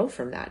we grow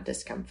from that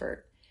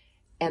discomfort.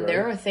 And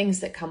there are things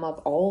that come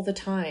up all the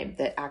time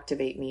that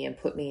activate me and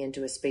put me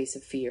into a space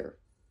of fear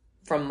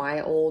from my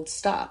old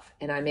stuff.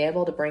 And I'm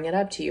able to bring it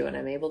up to you, and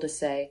I'm able to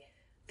say,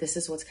 this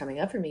is what's coming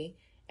up for me.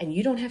 And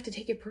you don't have to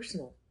take it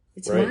personal.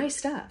 It's my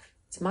stuff.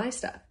 It's my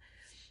stuff.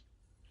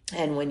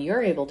 And when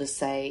you're able to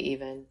say,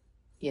 even,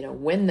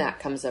 when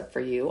that comes up for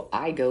you,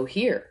 I go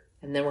here.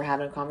 And then we're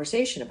having a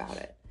conversation about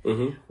it.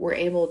 Mm-hmm. We're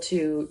able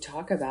to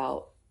talk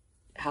about,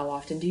 how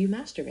often do you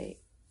masturbate?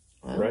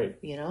 Well,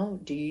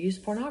 do you use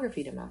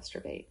pornography to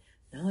masturbate?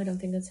 No, I don't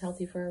think that's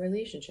healthy for a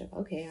relationship.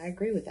 Okay, I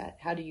agree with that.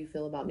 How do you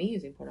feel about me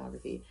using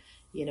pornography?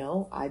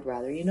 I'd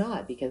rather you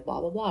not, because blah,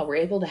 blah, blah. We're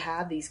able to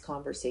have these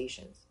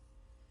conversations.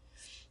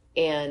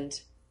 And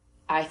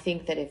I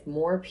think that if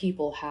more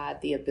people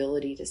had the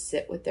ability to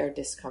sit with their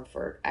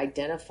discomfort,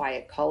 identify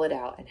it, call it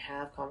out, and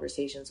have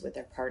conversations with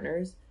their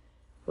partners,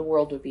 the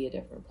world would be a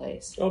different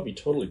place. It would be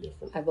totally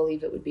different. I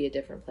believe it would be a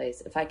different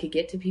place. If I could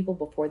get to people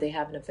before they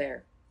have an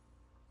affair.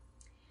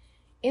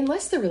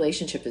 Unless the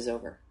relationship is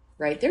over.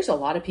 Right? There's a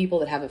lot of people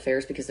that have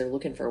affairs because they're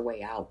looking for a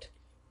way out.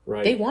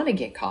 Right. They want to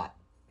get caught.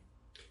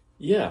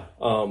 Yeah.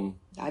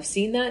 I've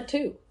seen that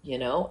too,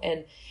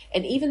 and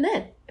even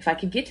then, if I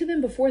could get to them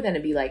before then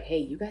and be like, hey,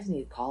 you guys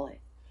need to call it.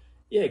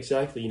 Yeah,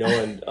 exactly.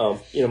 And,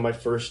 my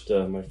first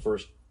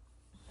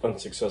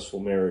unsuccessful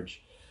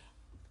marriage,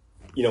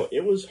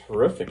 it was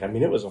horrific. I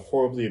mean, it was a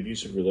horribly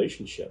abusive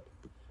relationship.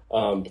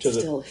 It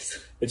still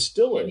is. It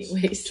still is.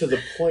 Anyways. To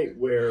the point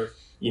where,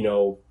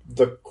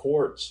 the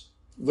courts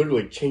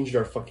literally changed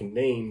our fucking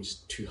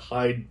names to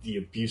hide the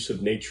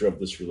abusive nature of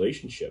this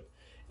relationship.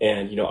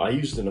 And, I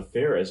used an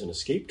affair as an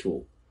escape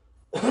tool.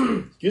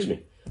 Excuse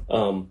me.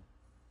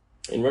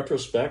 In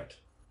retrospect,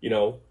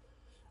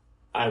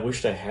 I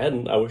wished I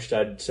hadn't. I wished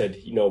I'd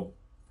said,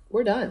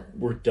 we're done.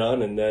 We're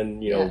done. And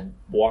then,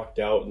 walked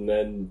out and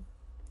then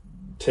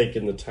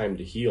taken the time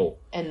to heal.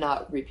 And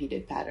not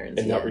repeated patterns.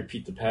 And not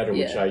repeat the pattern,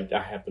 which I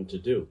happen to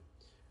do.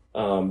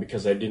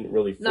 Because I didn't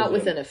really... Not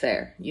with an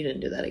affair. You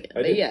didn't do that again.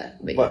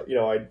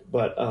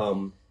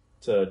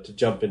 To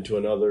jump into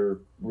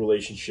another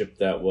relationship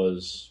that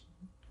was...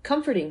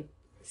 comforting.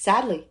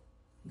 Sadly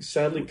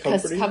comforting.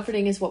 Because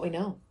comforting is what we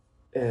know.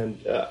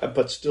 And,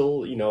 but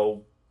still,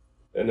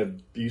 an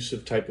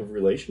abusive type of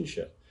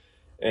relationship.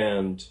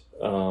 And,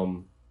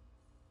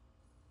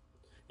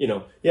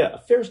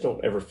 affairs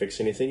don't ever fix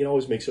anything. It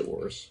always makes it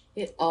worse.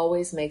 It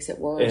always makes it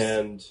worse.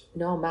 And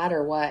no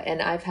matter what.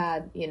 And I've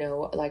had,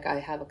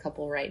 I have a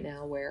couple right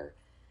now where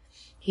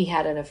he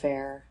had an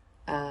affair,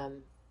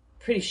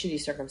 pretty shitty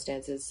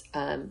circumstances.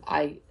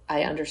 I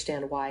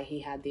understand why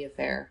he had the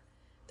affair.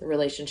 The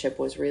relationship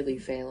was really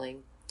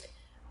failing.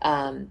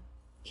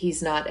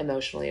 He's not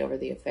emotionally over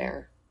the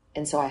affair.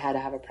 And so I had to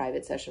have a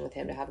private session with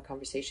him to have a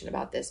conversation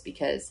about this,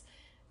 because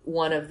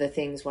one of the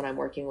things when I'm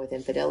working with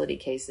infidelity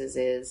cases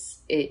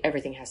is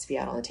everything has to be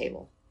out on the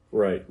table.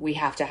 Right. We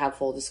have to have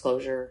full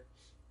disclosure,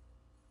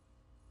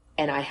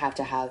 and I have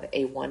to have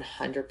a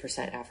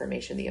 100%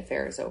 affirmation the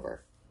affair is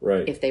over.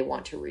 Right. If they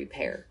want to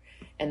repair.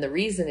 And the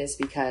reason is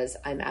because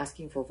I'm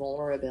asking for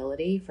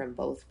vulnerability from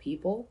both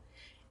people,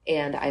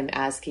 and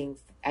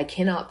I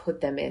cannot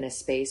put them in a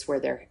space where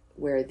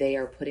they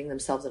are putting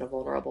themselves in a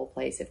vulnerable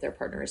place if their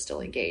partner is still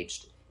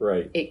engaged.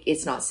 Right.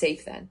 It's not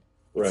safe then.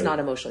 It's right. not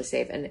emotionally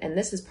safe. And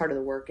this is part of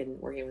the work in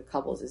working with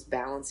couples, is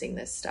balancing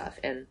this stuff.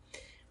 And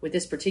with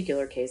this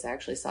particular case, I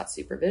actually sought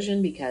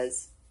supervision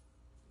because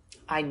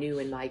I knew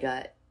in my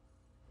gut,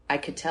 I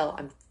could tell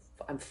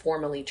I'm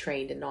formally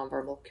trained in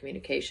nonverbal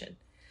communication.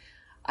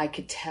 I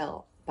could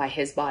tell by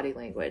his body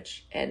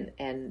language and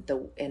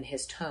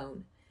his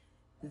tone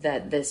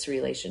that this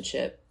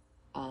relationship,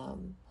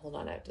 hold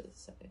on, I have to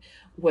say,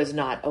 was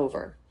not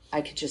over.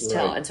 I could just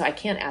tell. And so I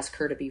can't ask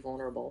her to be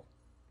vulnerable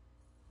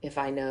if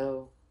I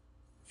know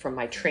from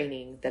my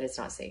training that it's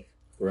not safe.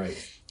 Right.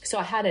 So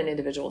I had an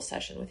individual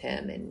session with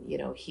him, and,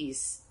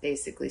 he's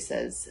basically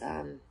says,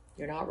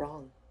 you're not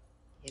wrong.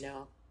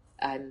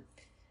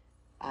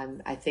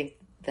 I think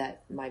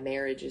that my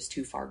marriage is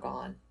too far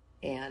gone,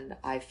 and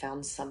I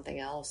found something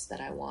else that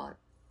I want.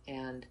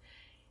 And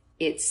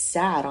it's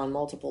sad on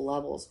multiple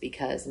levels,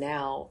 because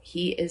now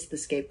he is the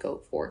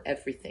scapegoat for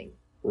everything.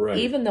 Right.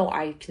 Even though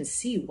I can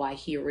see why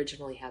he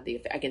originally had the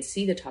affair. I can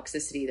see the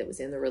toxicity that was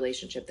in the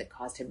relationship that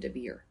caused him to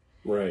veer.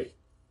 Right.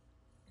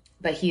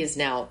 But he is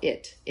now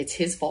it. It's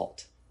his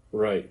fault.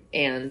 Right.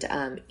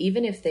 And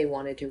even if they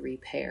wanted to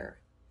repair,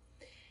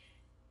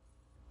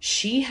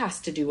 she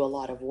has to do a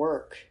lot of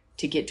work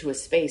to get to a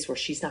space where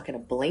she's not going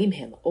to blame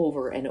him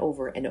over and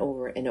over and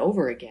over and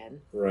over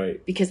again.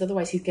 Right. Because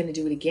otherwise he's going to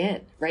do it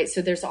again. Right.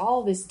 So there's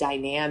all this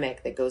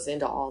dynamic that goes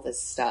into all this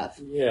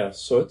stuff. Yeah.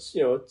 So it's,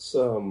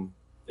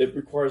 it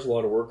requires a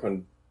lot of work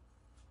on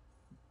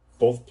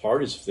both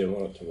parties if they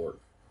want it to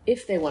work.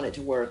 If they want it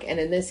to work.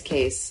 And in this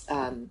case,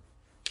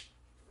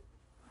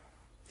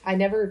 I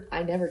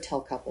never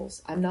tell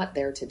couples. I'm not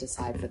there to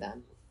decide for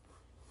them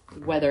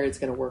whether it's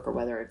going to work or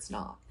whether it's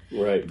not.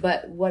 Right.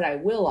 But what I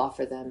will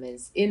offer them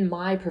is, in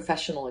my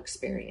professional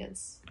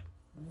experience,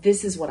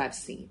 this is what I've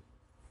seen.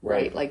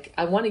 Right? Like,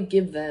 I want to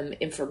give them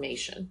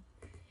information.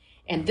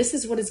 And this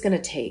is what it's going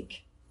to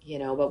take.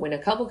 But when a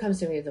couple comes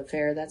to me with an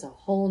affair, that's a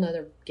whole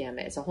nother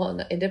gamut. It's a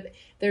whole,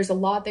 there's a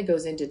lot that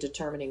goes into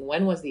determining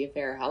when was the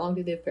affair, how long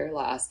did the affair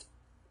last,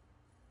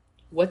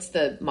 what's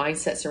the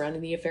mindset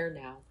surrounding the affair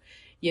now.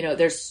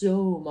 There's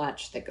so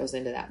much that goes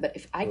into that. But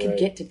if I could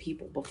get to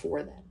people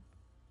before then,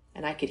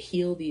 and I could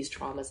heal these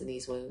traumas and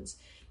these wounds,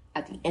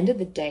 at the end of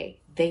the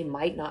day, they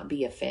might not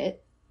be a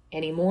fit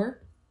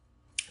anymore,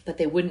 but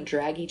they wouldn't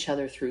drag each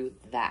other through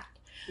that.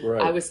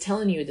 Right. I was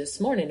telling you this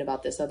morning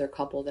about this other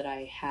couple that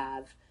I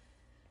have,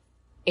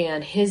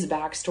 and his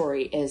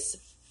backstory is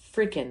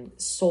freaking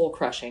soul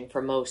crushing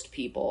for most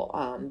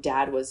people.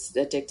 Dad was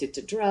addicted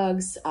to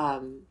drugs,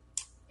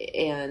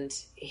 and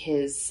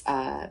his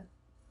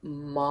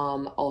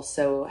mom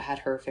also had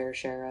her fair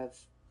share of,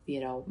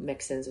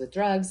 mix-ins with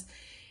drugs.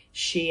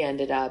 She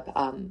ended up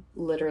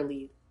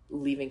literally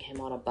leaving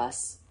him on a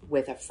bus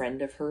with a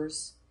friend of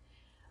hers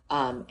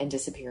and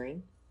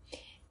disappearing.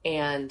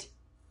 And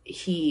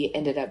he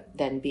ended up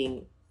then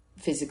being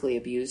physically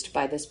abused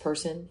by this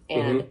person.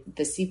 And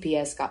the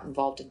CPS got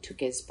involved and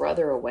took his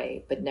brother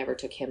away, but never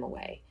took him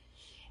away.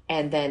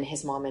 And then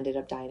his mom ended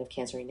up dying of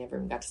cancer. He never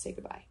even got to say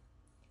goodbye.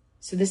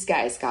 So this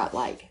guy's got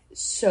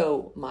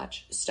so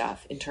much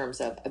stuff in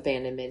terms of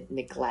abandonment,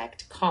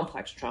 neglect,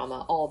 complex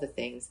trauma, all the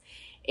things.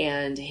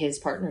 And his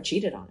partner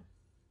cheated on him.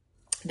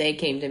 They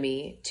came to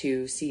me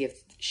to see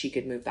if she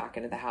could move back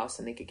into the house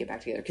and they could get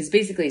back together. Because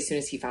basically, as soon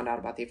as he found out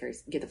about the affair,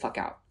 get the fuck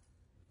out.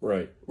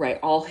 Right. Right.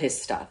 All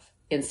his stuff.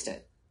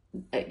 Instant.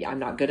 I'm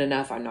not good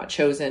enough. I'm not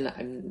chosen.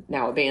 I'm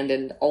now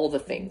abandoned. All the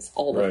things.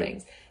 All the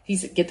things. He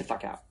said, get the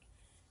fuck out.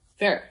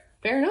 Fair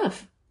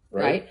enough.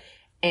 Right.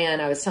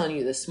 And I was telling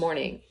you this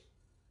morning,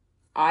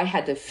 I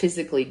had to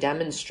physically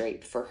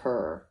demonstrate for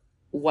her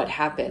what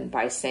happened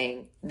by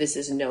saying, this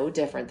is no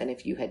different than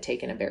if you had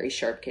taken a very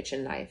sharp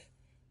kitchen knife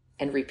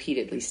and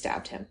repeatedly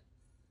stabbed him.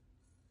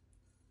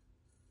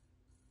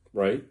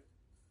 Right.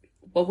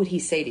 What would he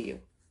say to you?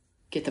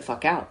 Get the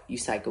fuck out, you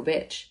psycho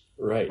bitch.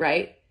 Right.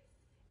 Right?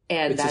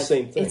 And it's the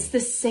same thing. It's the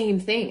same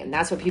thing. And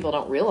that's what people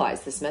don't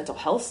realize. This mental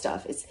health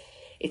stuff,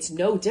 it's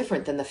no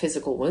different than the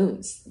physical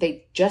wounds.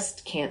 They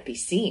just can't be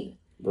seen.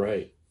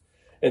 Right.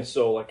 And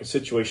so, like a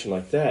situation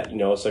like that,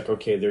 it's like,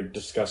 okay, they're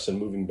discussing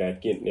moving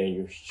back in,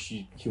 and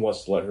he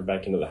wants to let her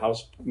back into the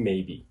house,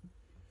 maybe.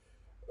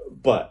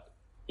 But,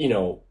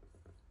 the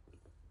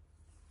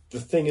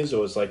thing is,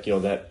 though, is like,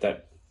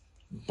 that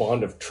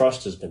bond of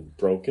trust has been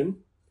broken.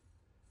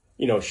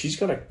 She's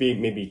going to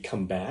maybe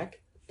come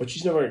back, but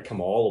she's never going to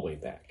come all the way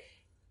back.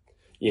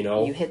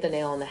 You hit the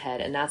nail on the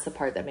head, and that's the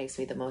part that makes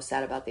me the most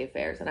sad about the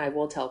affairs. And I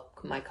will tell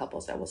my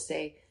couples, I will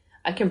say,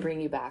 I can bring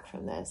you back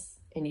from this,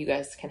 and you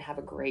guys can have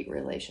a great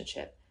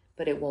relationship,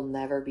 but it will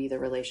never be the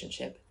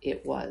relationship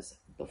it was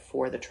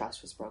before the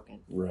trust was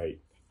broken. Right.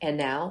 And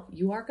now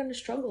you are going to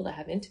struggle to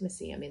have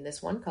intimacy. I mean,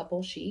 this one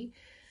couple,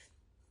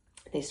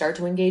 they start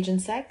to engage in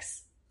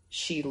sex.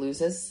 She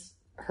loses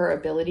her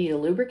ability to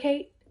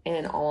lubricate,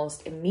 and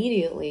almost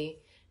immediately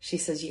she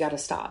says, you got to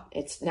stop.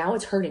 It's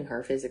hurting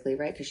her physically,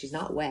 right? Because she's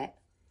not wet.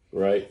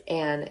 Right.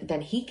 And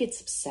then he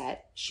gets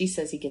upset. She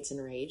says he gets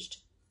enraged.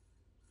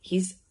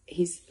 He's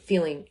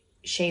feeling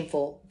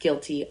shameful,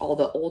 guilty, all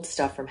the old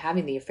stuff from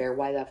having the affair.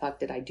 Why the fuck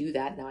did I do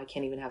that? Now I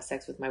can't even have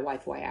sex with my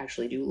wife who I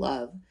actually do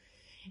love.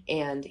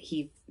 And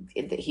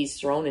he's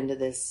thrown into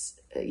this,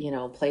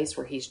 place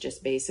where he's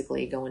just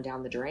basically going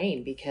down the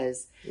drain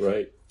because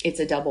right. It's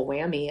a double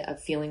whammy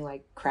of feeling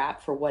like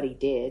crap for what he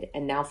did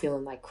and now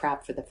feeling like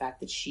crap for the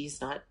fact that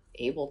she's not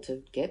able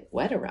to get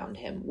wet around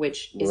him,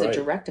 which is a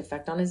direct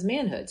effect on his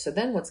manhood. So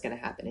then what's going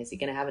to happen? Is he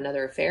going to have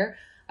another affair?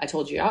 I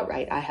told you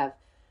outright, I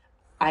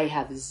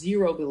have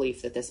zero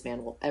belief that this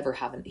man will ever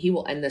he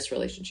will end this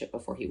relationship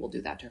before he will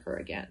do that to her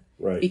again.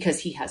 Right. Because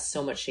he has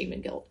so much shame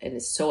and guilt and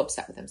is so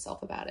upset with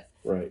himself about it.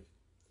 Right.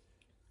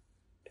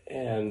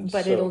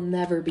 But it'll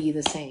never be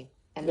the same.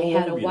 And they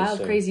had a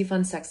wild, crazy,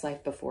 fun sex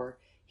life before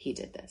he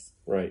did this.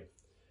 Right.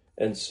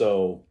 And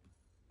so,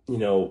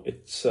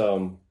 it's,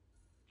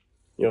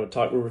 we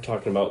were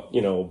talking about,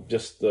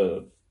 just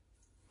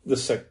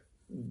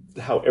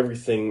how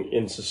everything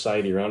in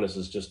society around us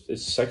is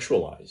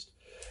sexualized.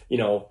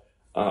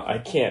 I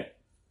can't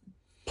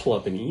pull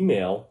up an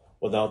email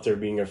without there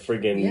being a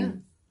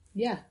friggin'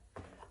 Yeah.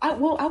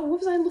 What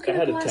was I looking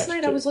up last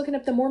night? I was looking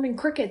up the Mormon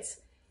crickets,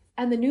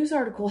 and the news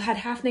article had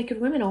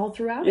half-naked women all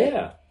throughout it.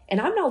 Yeah.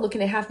 And I'm not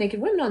looking at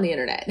half-naked women on the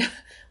internet.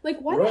 Like,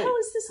 why the hell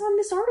is this on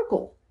this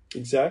article?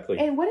 Exactly.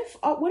 And what if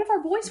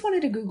our boys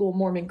wanted to Google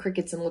Mormon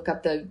crickets and look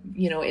up the,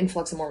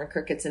 influx of Mormon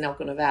crickets in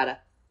Elko, Nevada?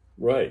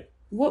 Right.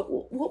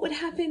 What would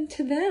happen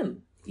to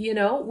them?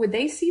 Would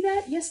they see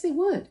that? Yes, they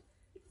would.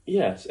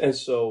 Yes. And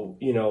so,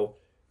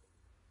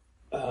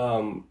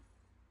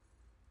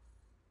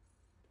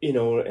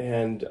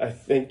 and I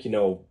think,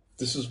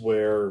 this is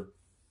where,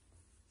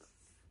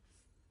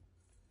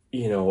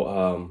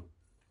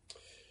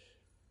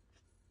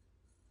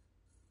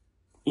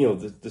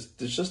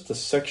 there's just the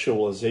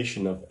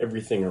sexualization of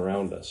everything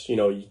around us.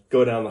 You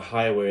go down the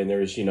highway and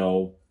there's,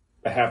 a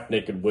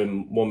half-naked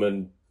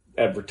woman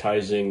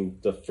advertising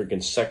the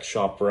freaking sex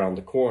shop around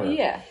the corner.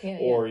 Yeah.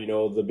 Or,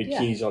 the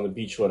bikinis on the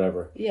beach,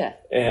 whatever. Yeah.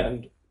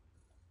 And,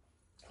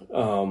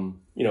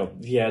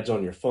 the ads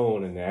on your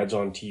phone and the ads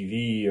on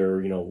TV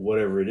or,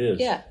 whatever it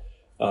is. Yeah.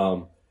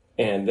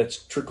 And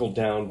that's trickled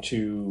down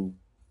to,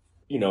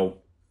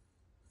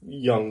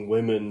 young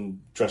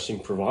women dressing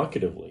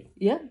provocatively.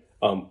 Yeah.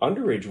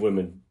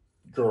 Underage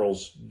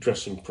girls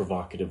dressing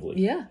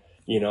provocatively. Yeah.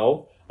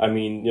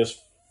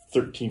 Just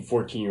 13,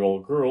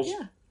 14-year-old girls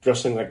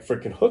dressing like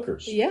freaking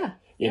hookers. Yeah.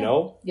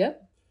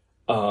 Yep.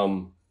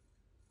 I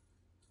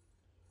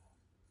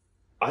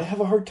have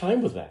a hard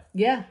time with that.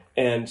 Yeah.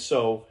 And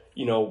so,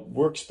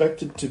 we're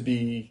expected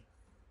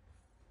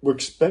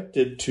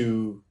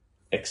to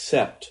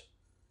accept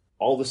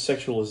all the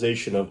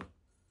sexualization of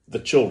the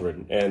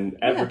children and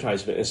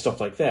advertisement and stuff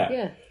like that.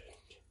 Yeah.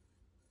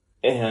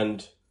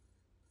 And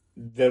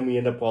then we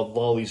end up with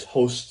all these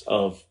hosts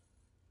of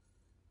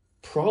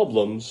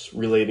problems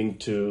relating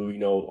to,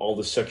 all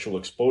the sexual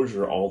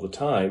exposure all the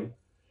time.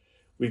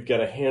 We've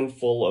got a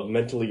handful of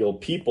mentally ill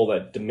people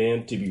that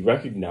demand to be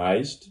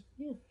recognized.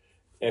 Yeah.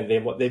 And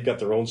they've got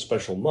their own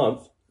special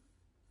month.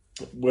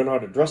 We're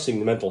not addressing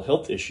the mental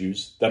health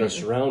issues that are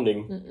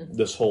surrounding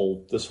this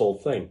whole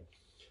thing.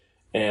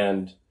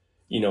 And,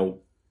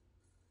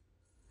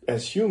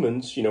 as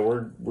humans,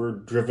 we're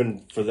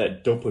driven for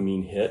that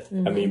dopamine hit.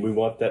 Mm-hmm. I mean, we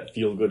want that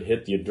feel-good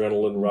hit, the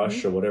adrenaline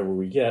rush or whatever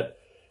we get.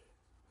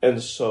 And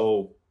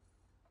so,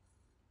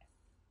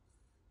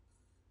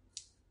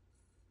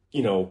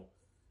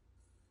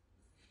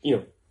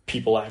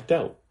 people act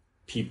out.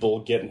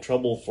 People get in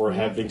trouble for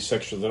having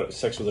sex with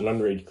an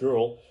underage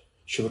girl.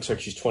 She looks like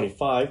she's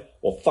 25.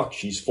 Well, fuck,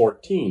 she's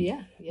 14.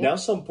 Yeah. Now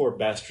some poor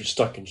bastard's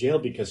stuck in jail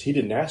because he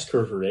didn't ask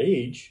her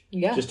age.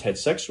 Yeah. Just had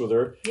sex with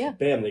her. Yeah.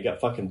 Bam, they got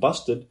fucking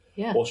busted.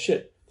 Yeah. Well,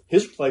 shit.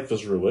 His life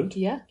was ruined.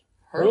 Yeah.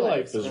 her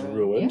life is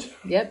ruined.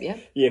 Yep.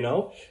 You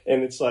know?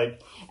 And it's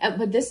like...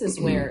 but this is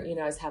where,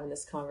 I was having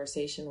this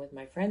conversation with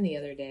my friend the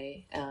other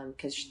day,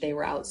 because they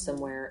were out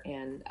somewhere,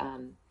 and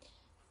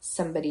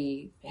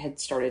somebody had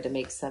started to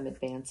make some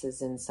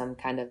advances in some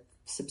kind of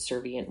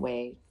subservient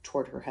way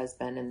toward her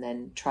husband, and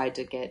then tried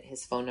to get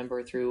his phone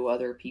number through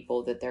other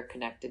people that they're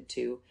connected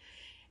to.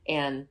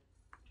 And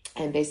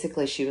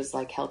basically she was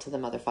like, hell to the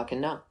motherfucking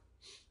no.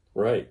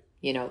 Right.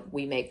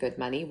 We make good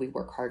money. We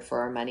work hard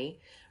for our money.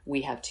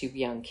 We have 2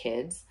 young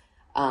kids.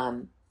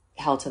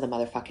 Hell to the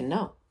motherfucking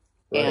no.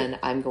 Right. And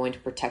I'm going to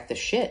protect the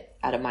shit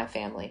out of my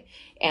family.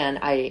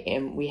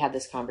 And we had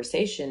this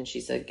conversation.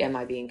 She said, am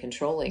I being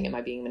controlling? Am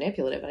I being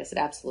manipulative? And I said,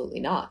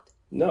 absolutely not.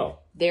 No.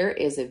 There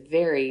is a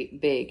very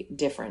big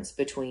difference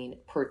between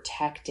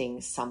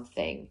protecting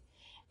something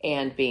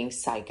and being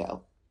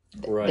psycho.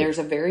 Right. There's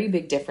a very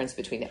big difference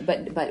between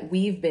that. But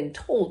we've been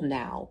told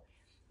now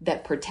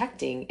that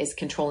protecting is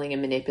controlling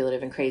and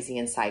manipulative and crazy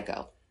and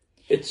psycho.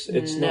 It's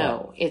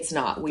not. It's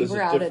not. We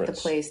were out at the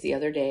place the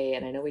other day,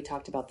 and I know we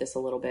talked about this a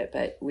little bit,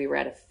 but we were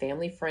at a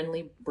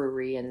family-friendly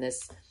brewery, and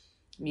this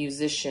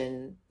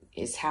musician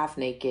is half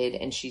naked,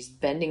 and she's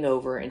bending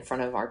over in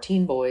front of our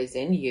teen boys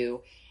and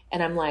you,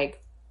 and I'm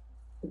like,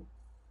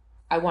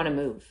 I want to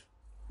move.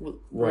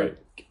 We're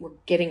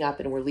getting up,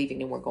 and we're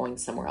leaving, and we're going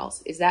somewhere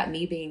else. Is that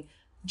me being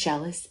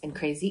jealous and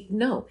crazy?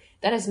 No.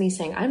 That is me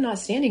saying, I'm not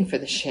standing for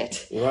the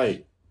shit.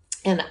 Right.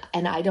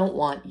 And I don't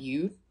want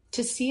you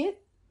to see it.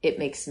 It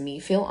makes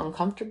me feel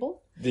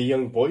uncomfortable. The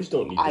young boys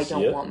don't need to see it.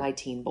 I don't want my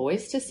teen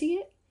boys to see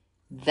it.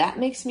 That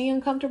makes me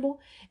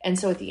uncomfortable. And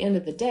so at the end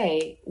of the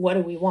day, what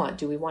do we want?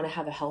 Do we want to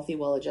have a healthy,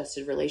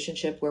 well-adjusted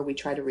relationship where we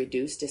try to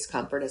reduce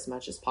discomfort as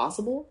much as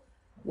possible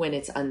when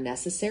it's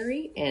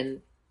unnecessary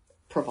and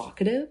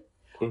provocative?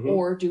 Mm-hmm.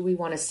 Or do we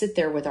want to sit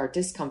there with our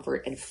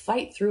discomfort and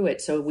fight through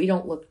it so we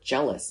don't look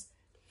jealous?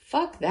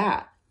 Fuck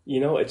that.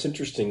 It's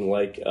interesting,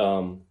 like,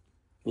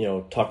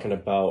 talking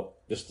about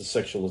just the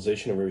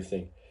sexualization of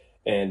everything.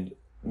 And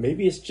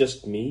maybe it's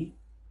just me,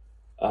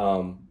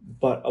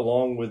 but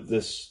along with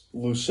this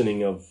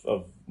loosening of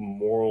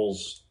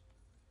morals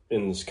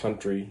in this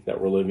country that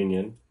we're living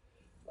in,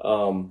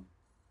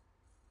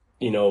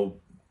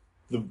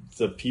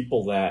 the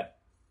people that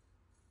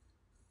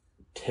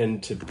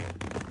tend to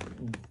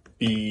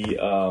be...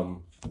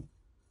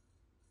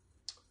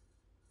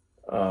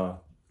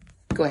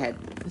 Go ahead.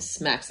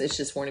 It's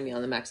just warning me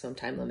on the maximum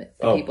time limit.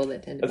 I think the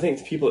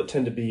people that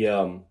tend to be,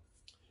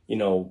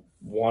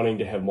 wanting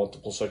to have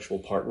multiple sexual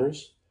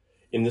partners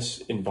in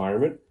this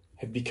environment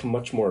have become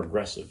much more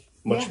aggressive,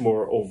 much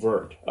more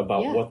overt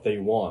about what they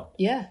want.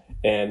 Yeah.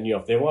 And,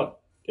 if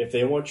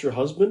they want your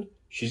husband,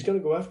 she's going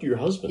to go after your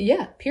husband.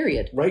 Yeah,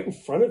 period. Right in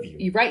front of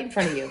you. Right in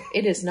front of you.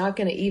 It is not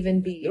going to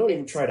even be... You don't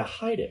even try to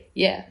hide it.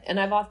 Yeah, and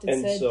I've often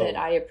said that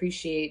I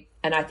appreciate,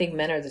 and I think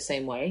men are the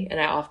same way, and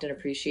I often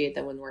appreciate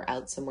that when we're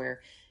out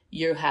somewhere,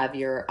 you have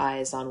your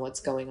eyes on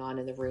what's going on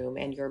in the room,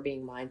 and you're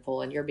being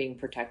mindful, and you're being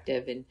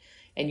protective, and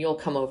you'll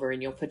come over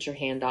and you'll put your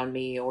hand on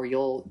me, or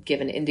you'll give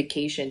an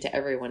indication to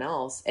everyone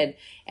else. And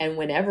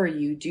whenever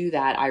you do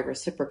that, I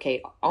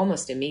reciprocate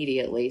almost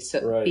immediately.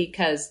 So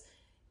because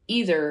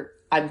either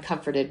I'm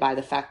comforted by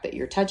the fact that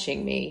you're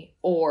touching me,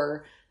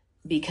 or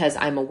because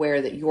I'm aware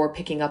that you're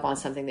picking up on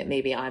something that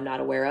maybe I'm not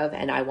aware of,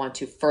 and I want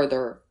to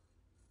further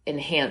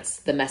enhance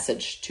the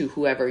message to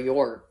whoever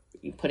you're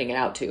putting it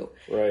out to.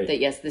 Right. That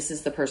yes, this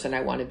is the person I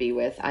want to be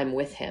with. I'm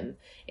with him,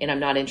 and I'm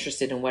not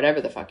interested in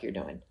whatever the fuck you're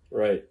doing.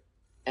 Right.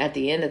 At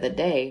the end of the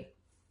day,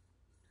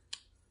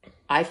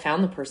 I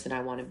found the person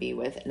I want to be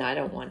with, and I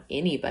don't want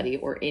anybody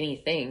or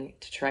anything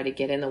to try to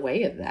get in the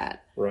way of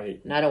that.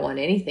 Right. And I don't want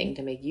anything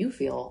to make you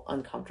feel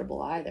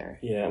uncomfortable either.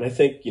 Yeah, and I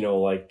think, with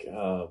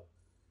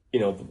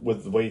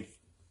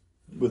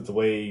the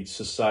way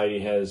society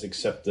has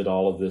accepted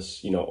all of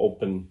this,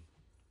 openness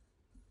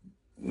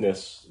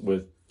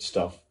with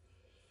stuff,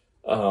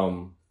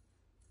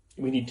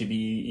 we need to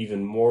be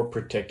even more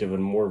protective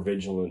and more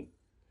vigilant,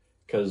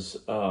 because,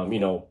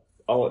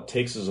 all it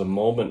takes is a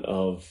moment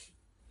of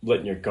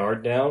letting your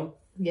guard down.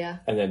 Yeah.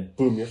 And then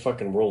boom, your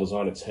fucking world is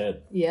on its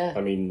head. Yeah.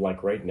 I mean,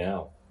 like right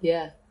now.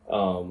 Yeah.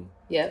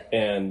 Yep.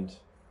 And,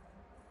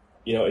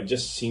 it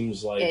just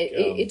seems like...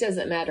 It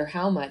doesn't matter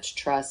how much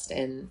trust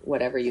and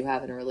whatever you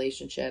have in a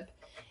relationship,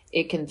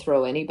 it can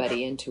throw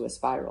anybody into a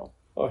spiral.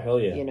 Oh, hell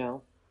yeah.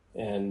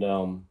 And,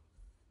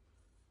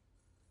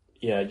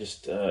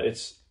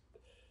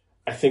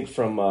 I think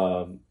from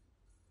a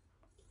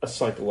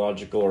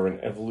psychological or an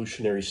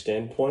evolutionary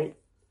standpoint,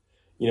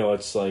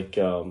 it's like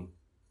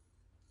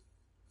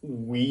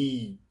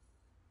we,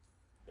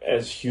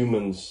 as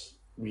humans,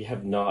 we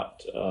have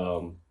not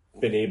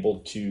been able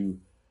to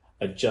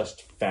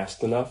adjust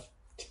fast enough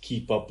to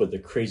keep up with the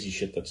crazy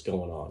shit that's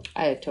going on.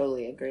 I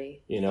totally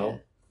agree. Yeah.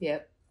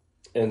 Yep.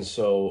 And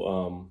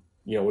so,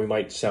 we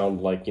might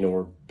sound like,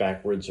 we're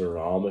backwards or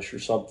Amish or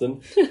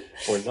something.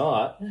 We're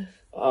not.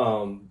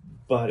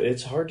 But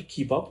it's hard to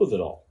keep up with it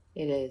all.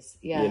 It is.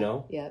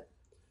 Yeah. Yep.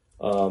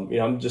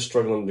 I'm just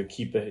struggling to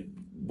keep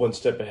one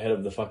step ahead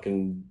of the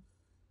fucking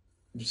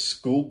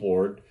school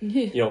board,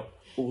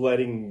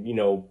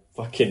 letting,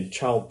 fucking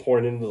child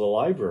porn into the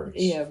libraries.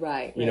 Yeah,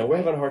 right. We're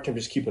having a hard time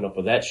just keeping up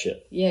with that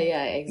shit. Yeah,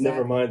 exactly.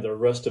 Never mind the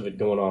rest of it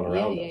going on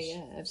around us.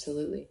 Yeah,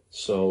 absolutely.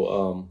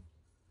 So,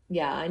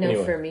 yeah, I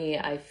know for me,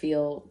 I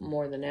feel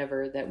more than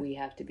ever that we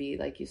have to be,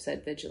 like you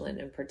said, vigilant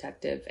and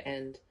protective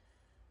and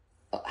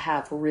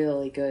have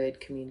really good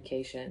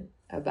communication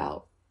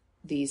about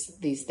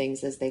these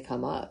things as they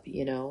come up,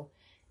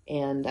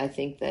 And I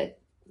think that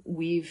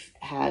we've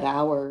had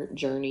our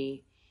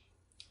journey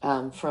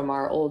from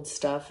our old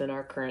stuff and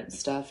our current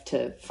stuff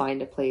to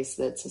find a place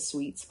that's a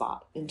sweet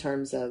spot in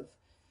terms of,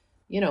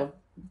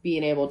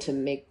 being able to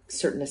make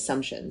certain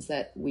assumptions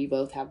that we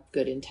both have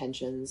good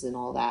intentions and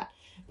all that.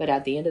 But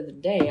at the end of the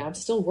day, I'm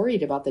still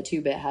worried about the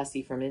 2-bit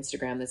hussy from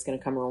Instagram that's going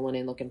to come rolling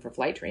in looking for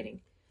flight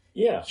training.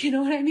 Yeah. You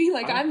know what I mean?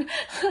 Like I'm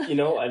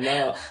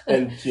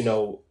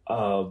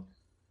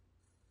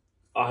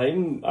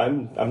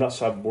not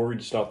so worried,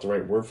 it's not the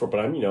right word for it, but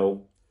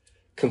I'm,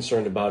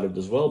 concerned about it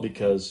as well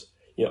because,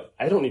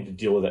 I don't need to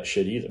deal with that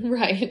shit either.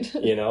 Right.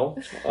 Right.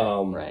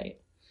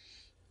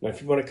 Now,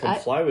 if you want to come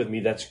fly with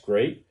me, that's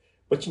great,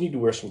 but you need to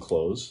wear some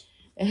clothes.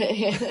 And,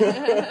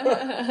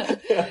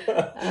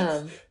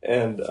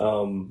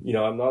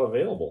 I'm not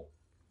available.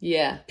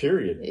 Yeah.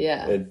 Period.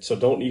 Yeah. And so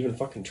don't even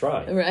fucking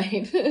try.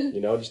 Right.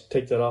 Just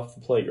take that off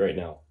the plate right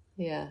now.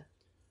 Yeah.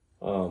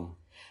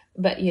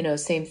 But,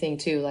 same thing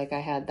too. Like I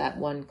had that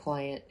one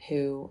client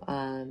who,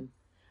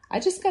 I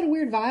just got a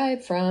weird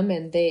vibe from,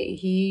 and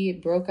he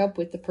broke up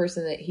with the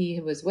person that he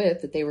was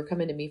with, that they were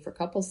coming to me for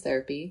couples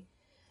therapy,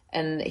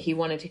 and he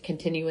wanted to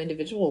continue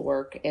individual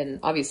work. And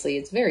obviously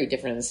it's very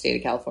different in the state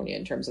of California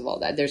in terms of all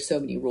that. There's so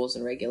many rules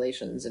and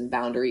regulations and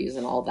boundaries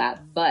and all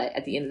that. But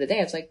at the end of the day,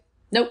 I was like,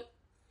 nope.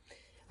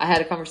 I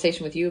had a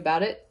conversation with you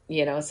about it.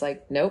 It's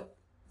like, nope,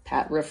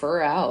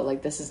 refer out.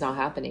 Like, this is not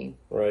happening.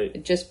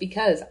 Right. Just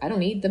because I don't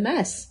need the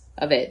mess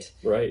of it.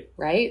 Right.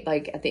 Right.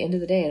 Like at the end of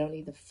the day, I don't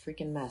need the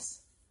freaking mess.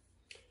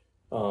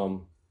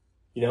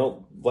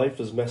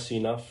 Life is messy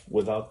enough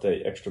without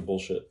the extra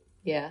bullshit.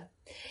 Yeah.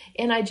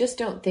 And I just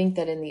don't think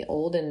that in the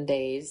olden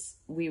days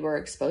we were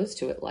exposed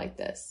to it like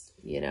this,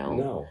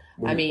 No.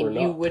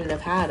 You wouldn't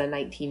have had a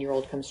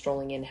 19-year-old come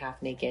strolling in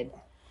half naked.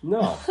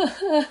 No.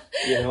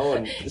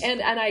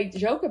 And I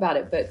joke about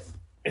it, but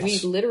we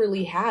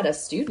literally had a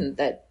student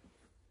that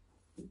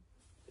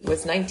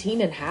was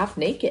 19 and half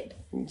naked.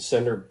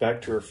 Send her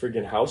back to her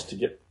friggin' house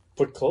to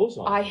put clothes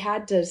on. I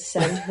had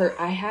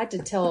to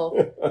tell,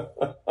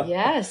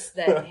 yes,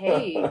 that,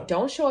 hey,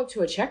 don't show up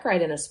to a check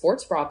ride in a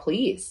sports bra,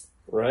 please.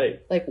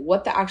 Right. Like,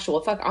 what the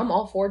actual fuck? I'm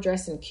all for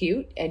dressing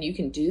cute, and you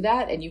can do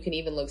that, and you can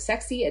even look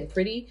sexy and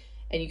pretty,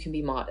 and you can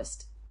be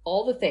modest.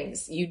 All the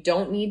things. You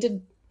don't need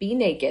to be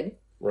naked.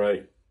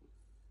 Right.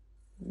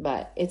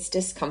 But it's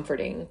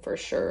discomforting for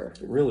sure.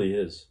 It really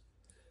is.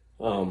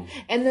 And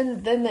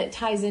then that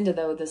ties into,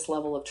 though, this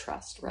level of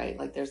trust, right?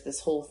 Like there's this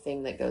whole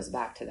thing that goes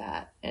back to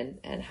that and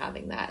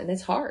having that. And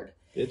it's hard.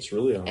 It's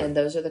really hard. And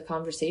those are the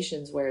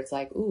conversations where it's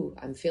like, ooh,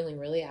 I'm feeling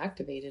really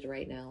activated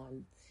right now.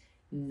 I'm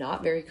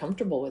not very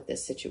comfortable with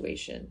this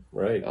situation.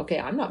 Right. Okay,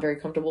 I'm not very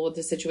comfortable with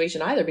this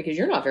situation either because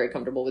you're not very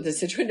comfortable with this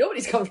situation.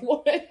 Nobody's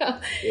comfortable right now.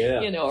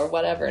 Yeah. Or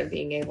whatever. And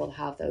being able to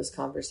have those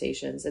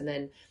conversations and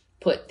then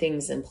put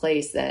things in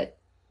place that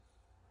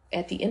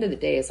at the end of the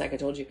day, it's like I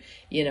told you,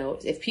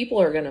 if people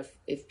are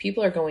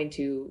going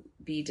to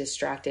be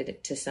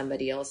distracted to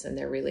somebody else in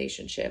their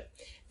relationship,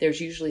 there's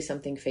usually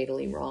something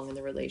fatally wrong in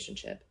the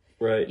relationship.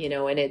 Right.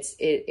 And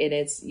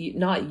it's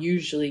not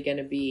usually going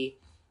to be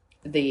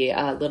the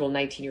little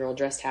 19-year-old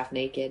dressed half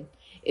naked.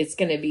 It's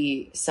going to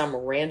be some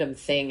random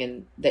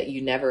thing that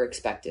you never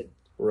expected.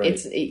 Right.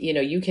 It's,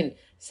 you can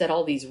set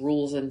all these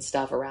rules and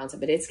stuff around it,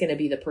 but it's going to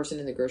be the person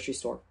in the grocery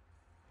store.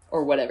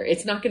 Or whatever.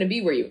 It's not going to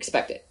be where you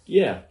expect it.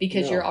 Yeah.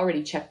 Because you're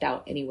already checked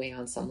out anyway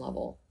on some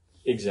level.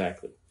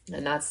 Exactly.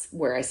 And that's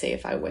where I say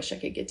if I wish I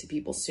could get to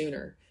people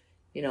sooner,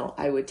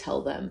 I would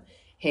tell them,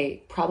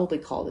 hey, probably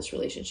call this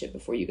relationship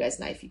before you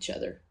guys knife each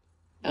other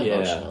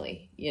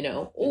emotionally,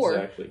 Or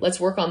exactly. Let's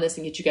work on this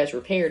and get you guys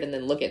repaired and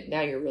then look at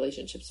now your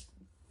relationship's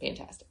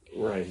fantastic.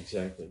 Right,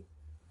 exactly.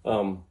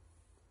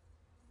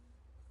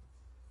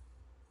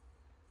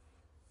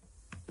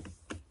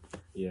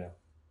 Yeah.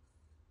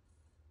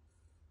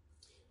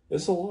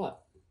 It's a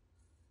lot.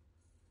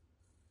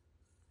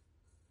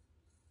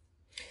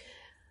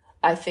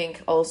 I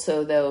think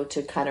also, though,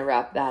 to kind of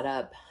wrap that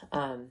up,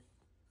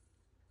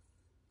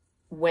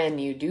 when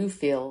you do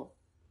feel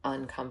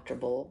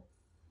uncomfortable,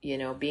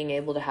 being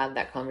able to have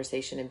that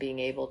conversation and being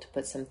able to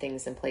put some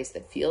things in place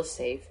that feel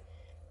safe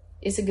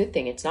is a good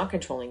thing. It's not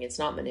controlling. It's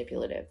not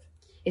manipulative.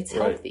 It's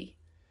healthy.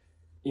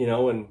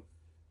 And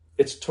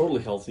it's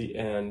totally healthy.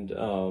 And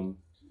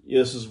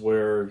this is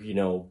where,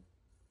 in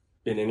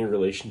any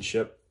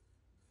relationship,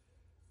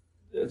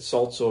 it's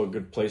also a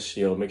good place,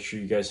 make sure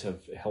you guys have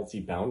healthy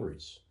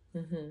boundaries.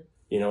 Mm-hmm.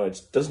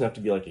 It doesn't have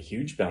to be like a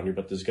huge boundary,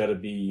 but there's got to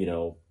be,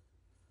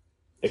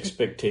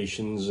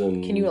 expectations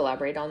and... Can you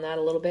elaborate on that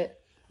a little bit?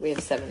 We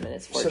have 7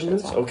 minutes for 7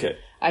 minutes? Okay.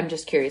 I'm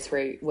just curious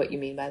what you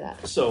mean by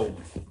that. So,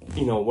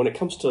 when it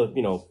comes to,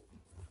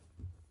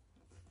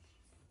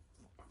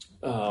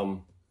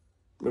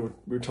 we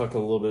were talking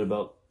a little bit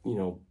about,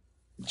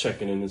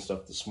 checking in and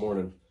stuff this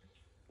morning.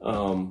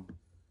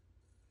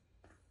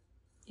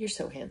 You're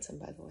so handsome,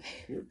 by the way.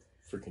 You're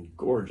freaking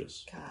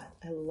gorgeous. God,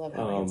 I love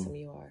how handsome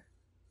you are.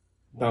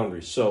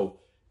 Boundaries. So,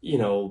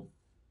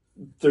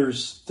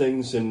 there's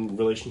things in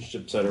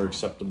relationships that are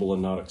acceptable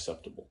and not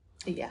acceptable.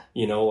 Yeah.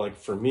 Like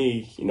for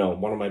me,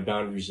 one of my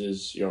boundaries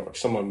is,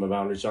 some of my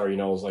boundaries are,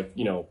 is like,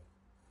 no,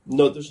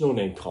 there's no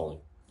name calling.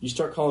 You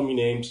start calling me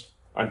names,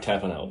 I'm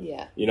tapping out.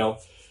 Yeah.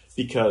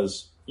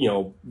 Because,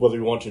 whether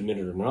you want to admit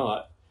it or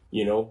not,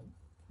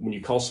 when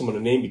you call someone a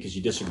name because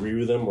you disagree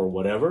with them or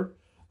whatever,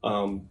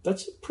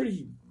 that's a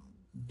pretty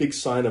big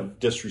sign of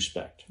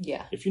disrespect.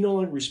 Yeah. If you no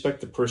longer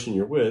respect the person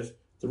you're with,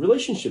 the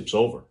relationship's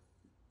over.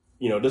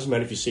 It doesn't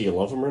matter if you say you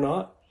love them or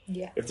not.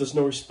 Yeah. If there's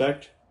no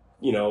respect,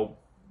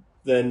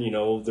 then,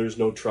 there's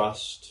no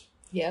trust.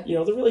 Yep.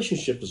 The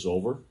relationship is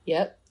over.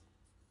 Yep.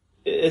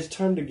 It's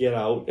time to get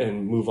out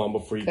and move on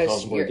before you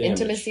cause more damage. Your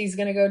intimacy is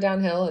going to go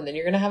downhill, and then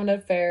you're going to have an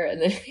affair,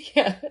 and then,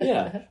 yeah.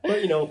 Yeah.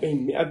 But,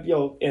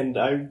 and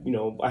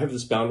I have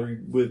this boundary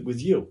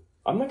with you.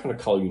 I'm not going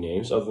to call you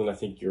names other than I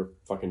think you're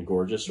fucking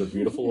gorgeous or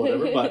beautiful or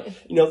whatever. But,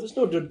 there's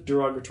no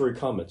derogatory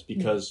comments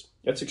because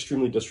that's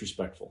extremely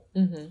disrespectful.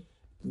 Mm-hmm.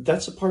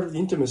 That's a part of the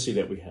intimacy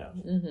that we have.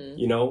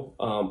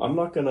 Mm-hmm. I'm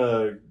not going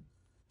to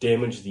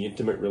damage the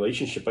intimate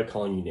relationship by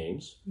calling you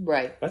names.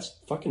 Right. That's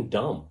fucking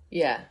dumb.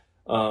 Yeah.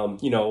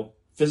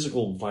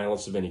 Physical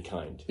violence of any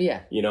kind.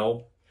 Yeah.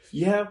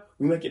 Yeah,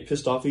 we might get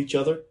pissed off at each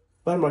other,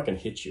 but I'm not going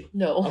to hit you.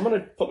 No. I'm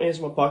going to put my hands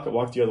in my pocket,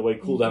 walk the other way,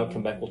 cool down,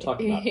 come back, we'll talk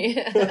about it.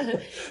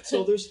 Yeah.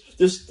 So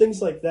there's things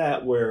like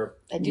that where...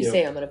 I do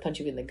say I'm going to punch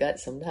you in the gut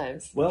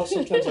sometimes. Well,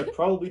 sometimes I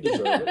probably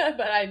deserve it.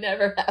 But I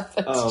never have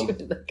punched you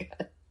in the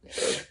gut.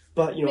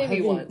 But,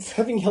 Maybe once.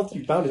 having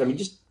healthy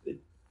boundaries,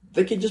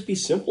 they could just be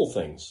simple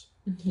things.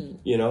 Mm-hmm.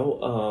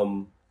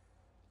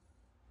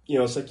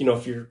 It's like,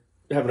 if you're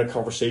having a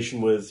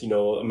conversation with,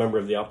 a member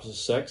of the opposite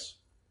sex,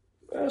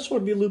 I just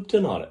want to be looped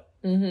in on it.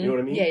 Mm-hmm. You know what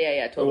I mean?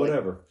 Yeah, totally. Or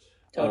whatever.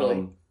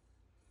 Totally.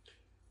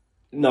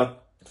 Not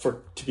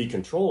to be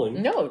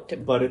controlling. No.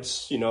 But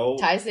it's,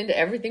 ties into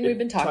everything we've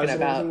been talking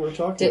about. Everything we're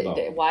talking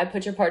about. Why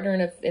put your partner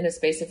in a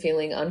space of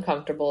feeling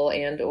uncomfortable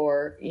and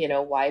or,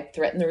 why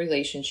threaten the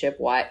relationship?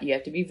 Why you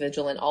have to be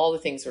vigilant, all the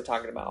things we're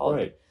talking about.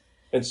 Right.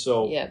 And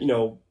so,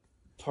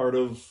 part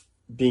of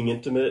being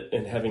intimate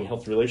and having a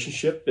healthy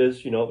relationship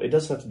is, it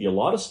doesn't have to be a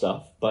lot of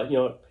stuff, but,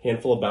 a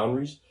handful of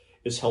boundaries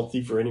is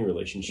healthy for any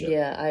relationship.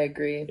 Yeah, I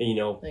agree.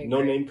 And,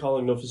 no name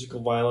calling, no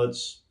physical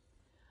violence,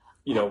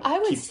 I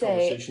would keep say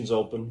conversations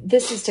open.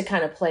 This is to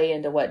kind of play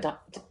into what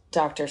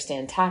Dr.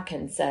 Stan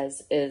Tatkin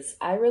says is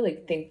I really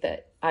think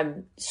that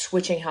I'm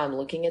switching how I'm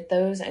looking at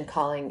those and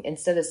calling,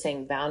 instead of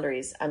saying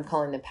boundaries, I'm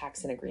calling them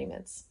pacts and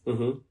agreements.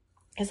 Mm-hmm.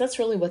 Because that's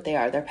really what they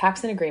are. They're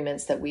pacts and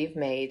agreements that we've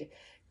made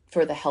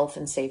for the health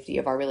and safety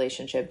of our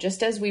relationship,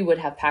 just as we would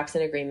have pacts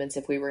and agreements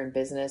if we were in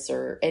business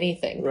or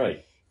anything.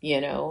 Right.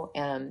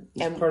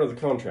 It's part of the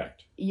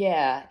contract.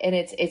 Yeah. And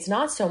it's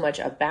not so much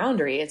a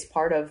boundary. It's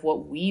part of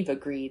what we've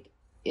agreed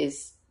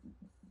is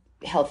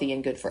healthy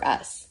and good for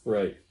us.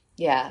 Right.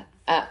 Yeah.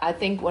 I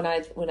think when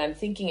I'm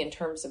thinking in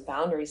terms of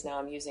boundaries now,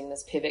 I'm using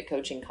this pivot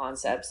coaching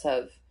concepts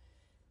of,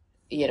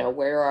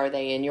 where are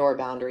they in your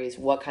boundaries?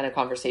 What kind of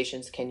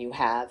conversations can you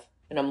have?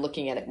 And I'm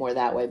looking at it more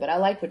that way, but I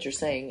like what you're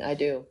saying. I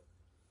do.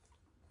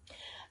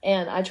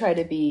 And I try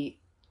to be,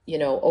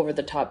 over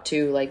the top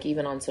too, like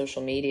even on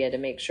social media, to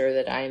make sure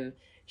that I'm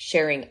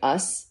sharing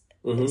us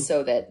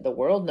so that the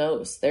world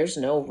knows there's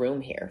no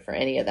room here for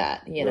any of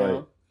that,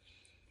 Right.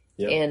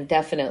 Yep. And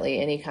definitely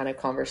any kind of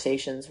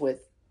conversations with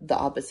the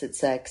opposite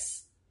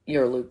sex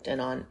you're looped in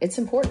on. It's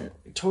important.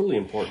 Totally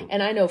important.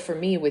 And I know for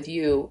me with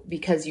you,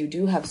 because you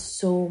do have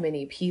so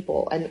many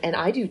people, and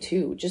I do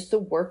too, just the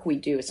work we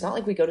do. It's not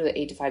like we go to the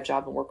 8 to 5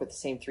 job and work with the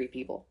same 3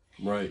 people.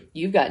 Right.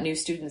 You've got new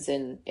students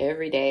in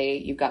every day.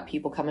 You've got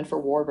people coming for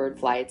warbird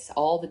flights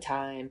all the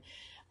time.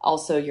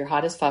 Also, you're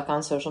hot as fuck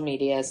on social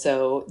media.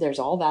 So there's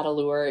all that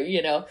allure,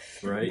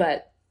 Right.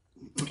 But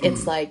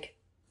it's like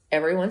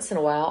every once in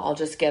a while, I'll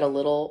just get a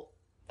little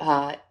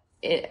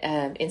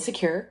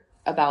insecure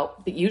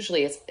about, but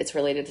usually it's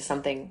related to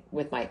something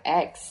with my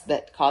ex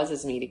that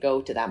causes me to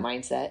go to that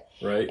mindset.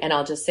 Right. And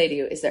I'll just say to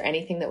you, is there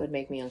anything that would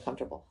make me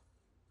uncomfortable?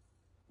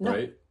 No.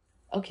 Right.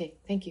 Okay.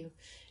 Thank you.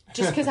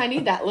 Just because I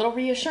need that little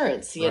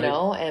reassurance, Right.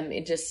 and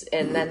it just,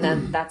 and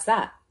then that's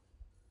that.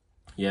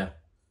 Yeah.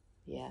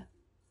 Yeah.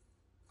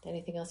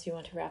 Anything else you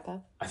want to wrap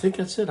up? I think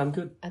that's it. I'm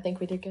good. I think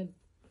we did good.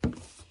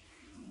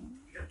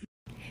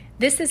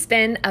 This has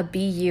been a Be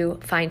You,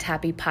 Find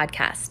Happy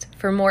podcast.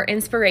 For more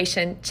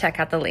inspiration, check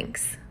out the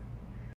links.